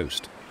on the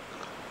coast.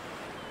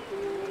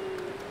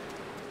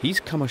 He's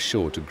come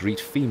ashore to greet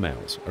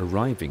females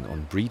arriving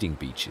on breeding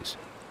beaches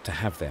to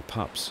have their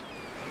pups.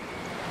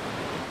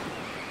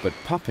 But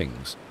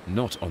pupping's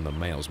not on the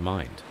male's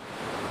mind.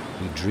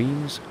 He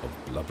dreams of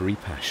blubbery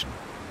passion.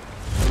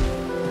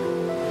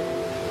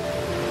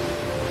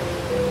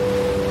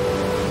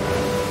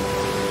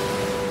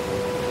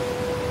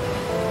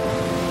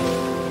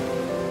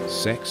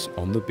 Sex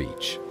on the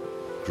beach.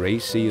 Grey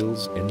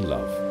seals in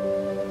love.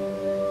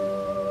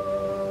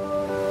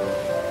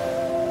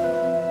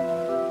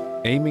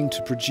 Aiming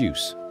to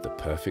produce the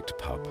perfect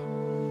pup.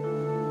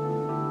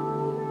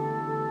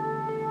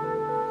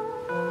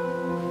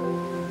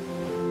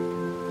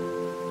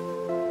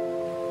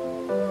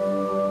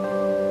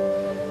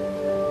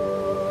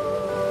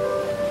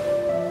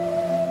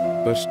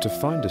 But to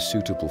find a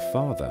suitable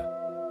father,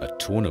 a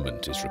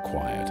tournament is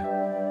required.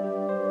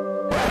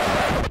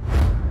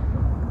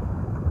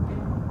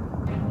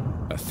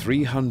 A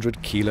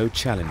 300-kilo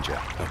challenger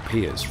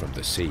appears from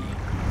the sea.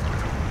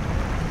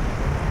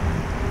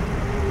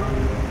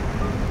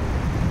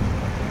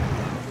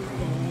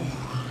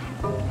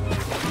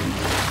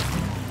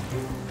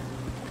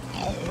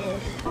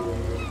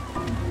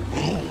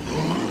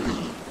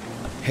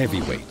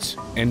 Heavyweights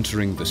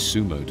entering the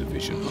sumo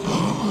division.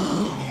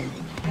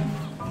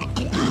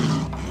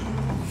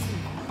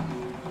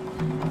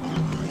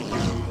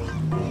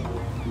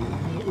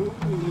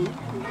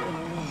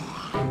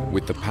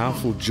 With the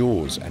powerful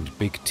jaws and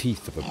big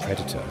teeth of a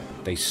predator,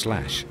 they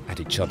slash at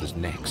each other's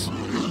necks.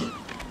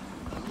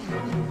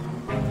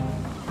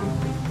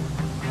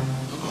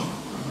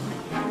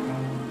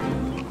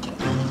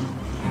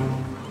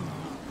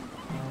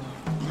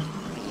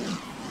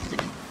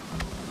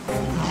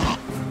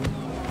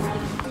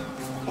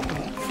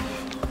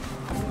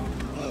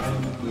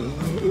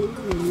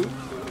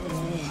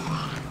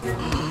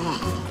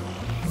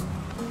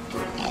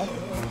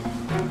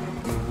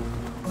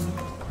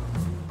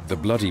 The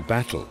bloody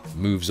battle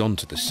moves on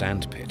to the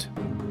sandpit.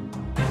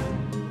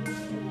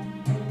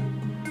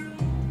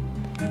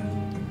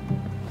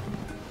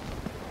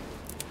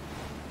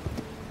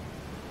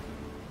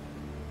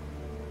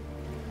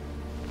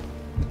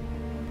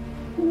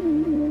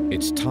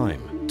 It's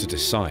time to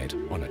decide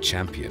on a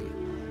champion.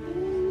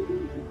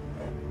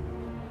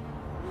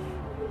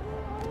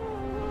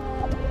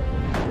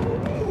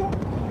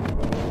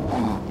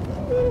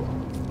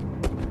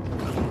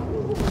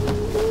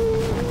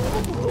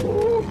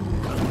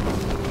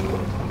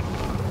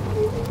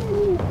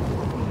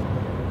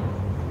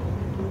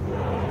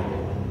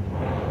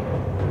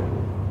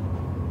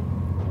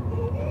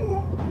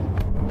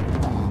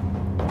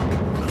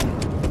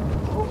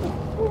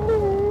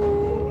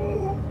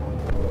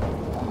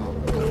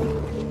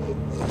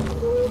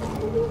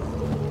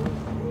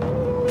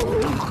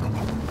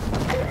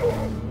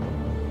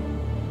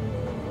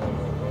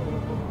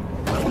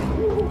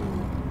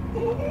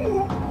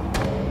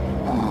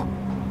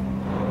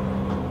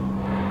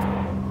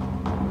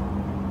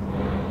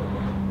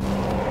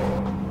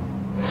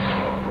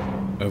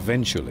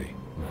 Eventually,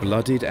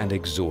 bloodied and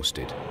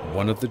exhausted,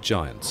 one of the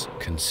giants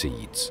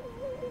concedes.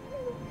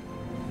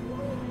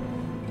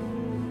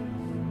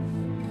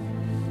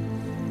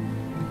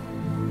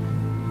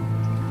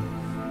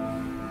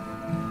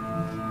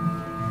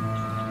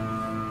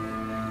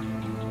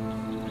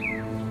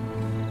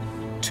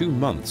 Two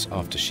months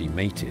after she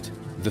mated,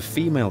 the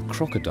female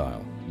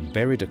crocodile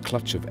buried a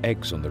clutch of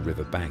eggs on the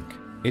river bank.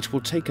 It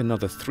will take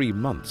another 3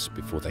 months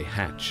before they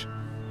hatch.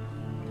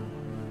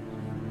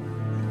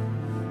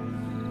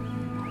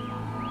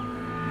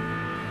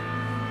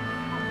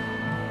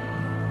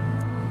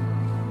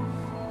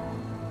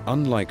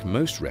 Unlike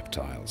most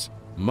reptiles,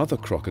 mother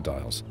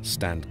crocodiles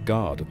stand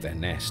guard of their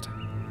nest.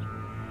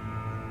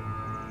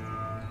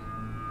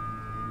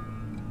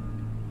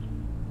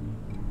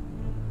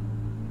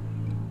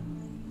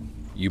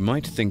 You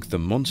might think the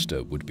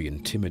monster would be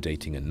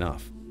intimidating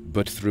enough,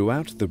 but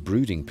throughout the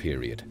brooding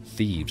period,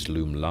 thieves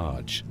loom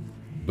large.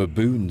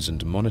 Baboons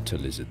and monitor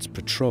lizards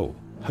patrol,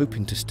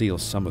 hoping to steal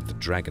some of the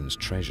dragon's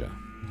treasure.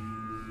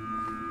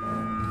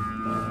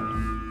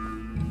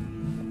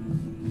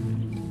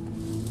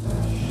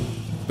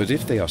 But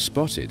if they are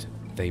spotted,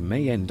 they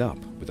may end up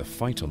with a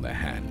fight on their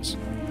hands.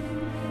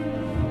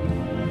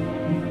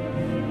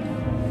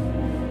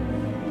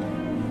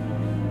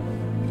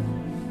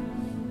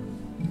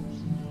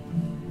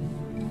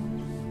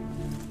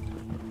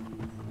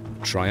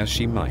 Try as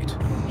she might,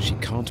 she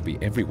can't be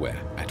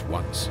everywhere at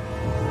once.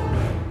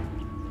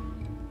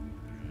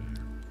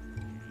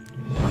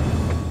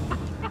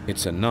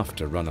 It's enough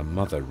to run a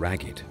mother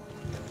ragged.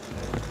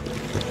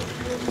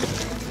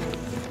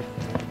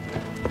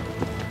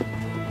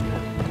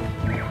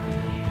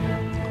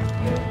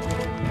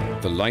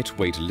 The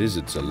lightweight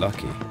lizards are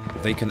lucky.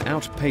 They can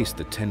outpace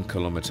the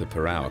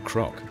 10km/h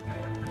croc.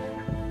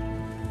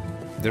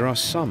 There are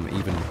some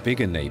even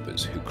bigger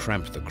neighbors who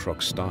cramp the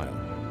croc's style.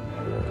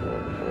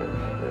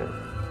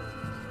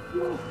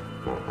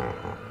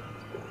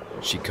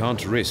 She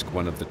can't risk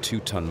one of the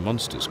 2-ton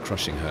monsters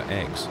crushing her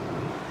eggs.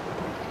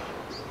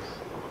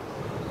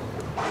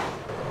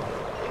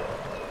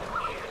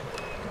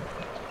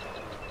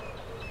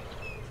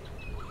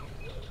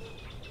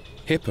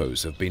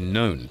 Hippos have been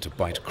known to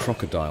bite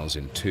crocodiles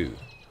in two.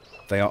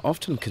 They are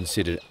often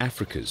considered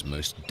Africa's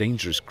most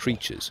dangerous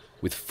creatures,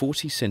 with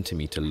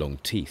 40-centimeter long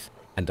teeth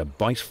and a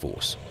bite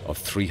force of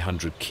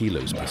 300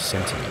 kilos per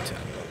centimeter.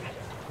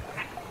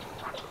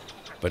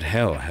 But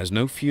hell has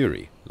no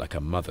fury like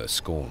a mother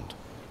scorned.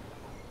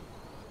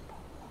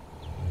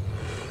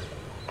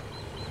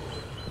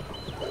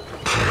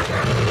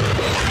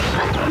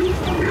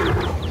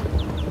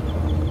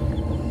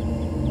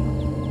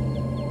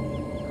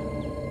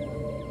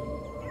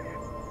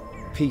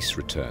 Peace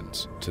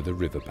returns to the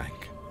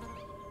riverbank.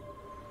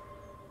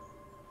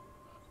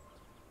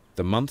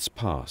 The months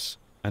pass,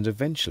 and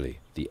eventually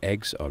the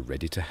eggs are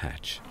ready to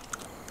hatch.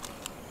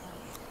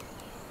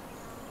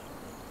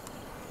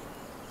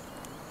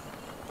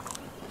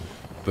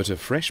 But a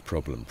fresh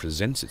problem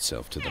presents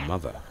itself to the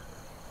mother.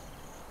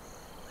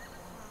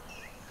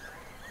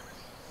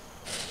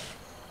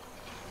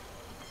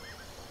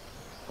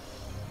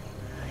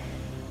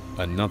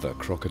 Another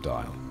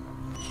crocodile.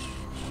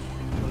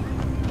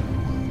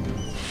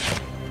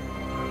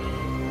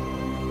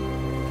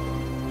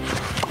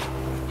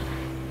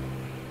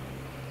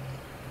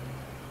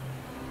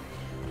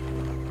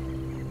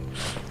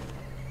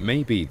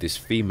 Maybe this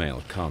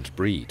female can't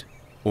breed,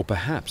 or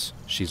perhaps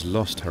she's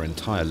lost her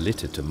entire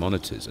litter to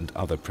monitors and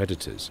other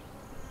predators.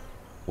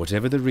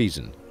 Whatever the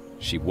reason,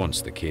 she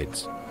wants the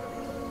kids.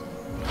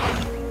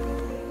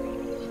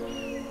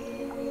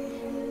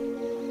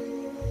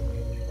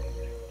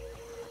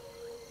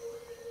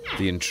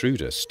 The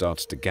intruder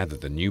starts to gather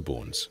the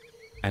newborns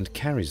and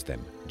carries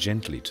them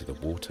gently to the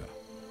water.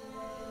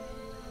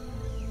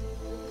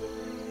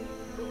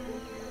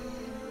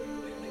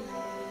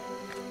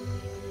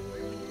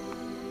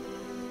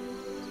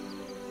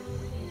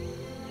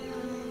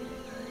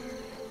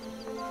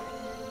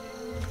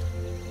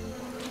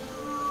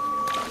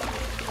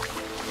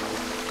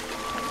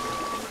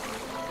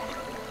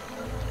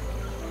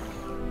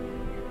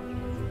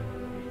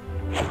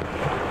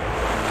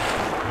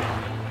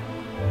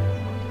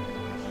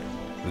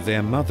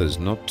 Their mother's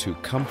not too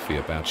comfy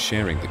about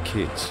sharing the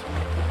kids.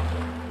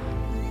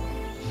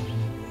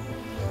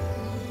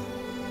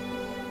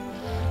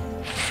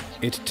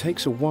 It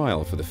takes a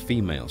while for the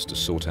females to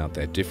sort out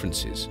their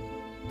differences,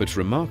 but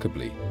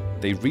remarkably,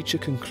 they reach a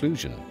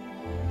conclusion.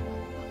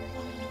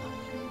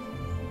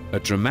 A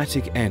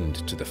dramatic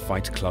end to the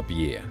Fight Club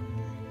year.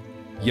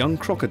 Young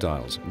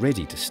crocodiles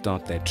ready to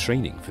start their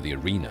training for the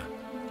arena.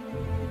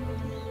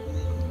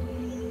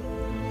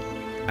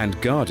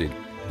 And guarded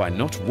by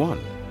not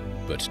one,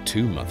 but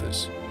two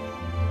mothers.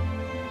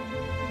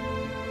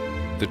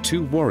 The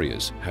two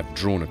warriors have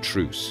drawn a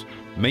truce,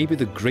 maybe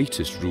the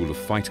greatest rule of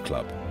Fight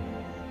Club.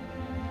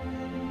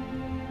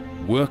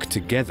 Work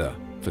together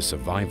for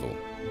survival.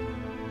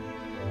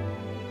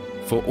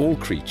 For all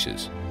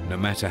creatures, no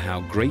matter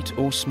how great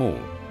or small,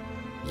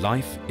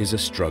 life is a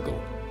struggle.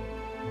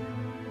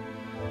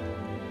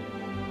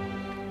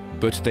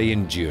 But they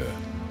endure,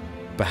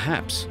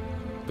 perhaps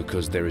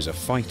because there is a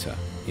fighter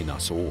in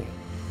us all.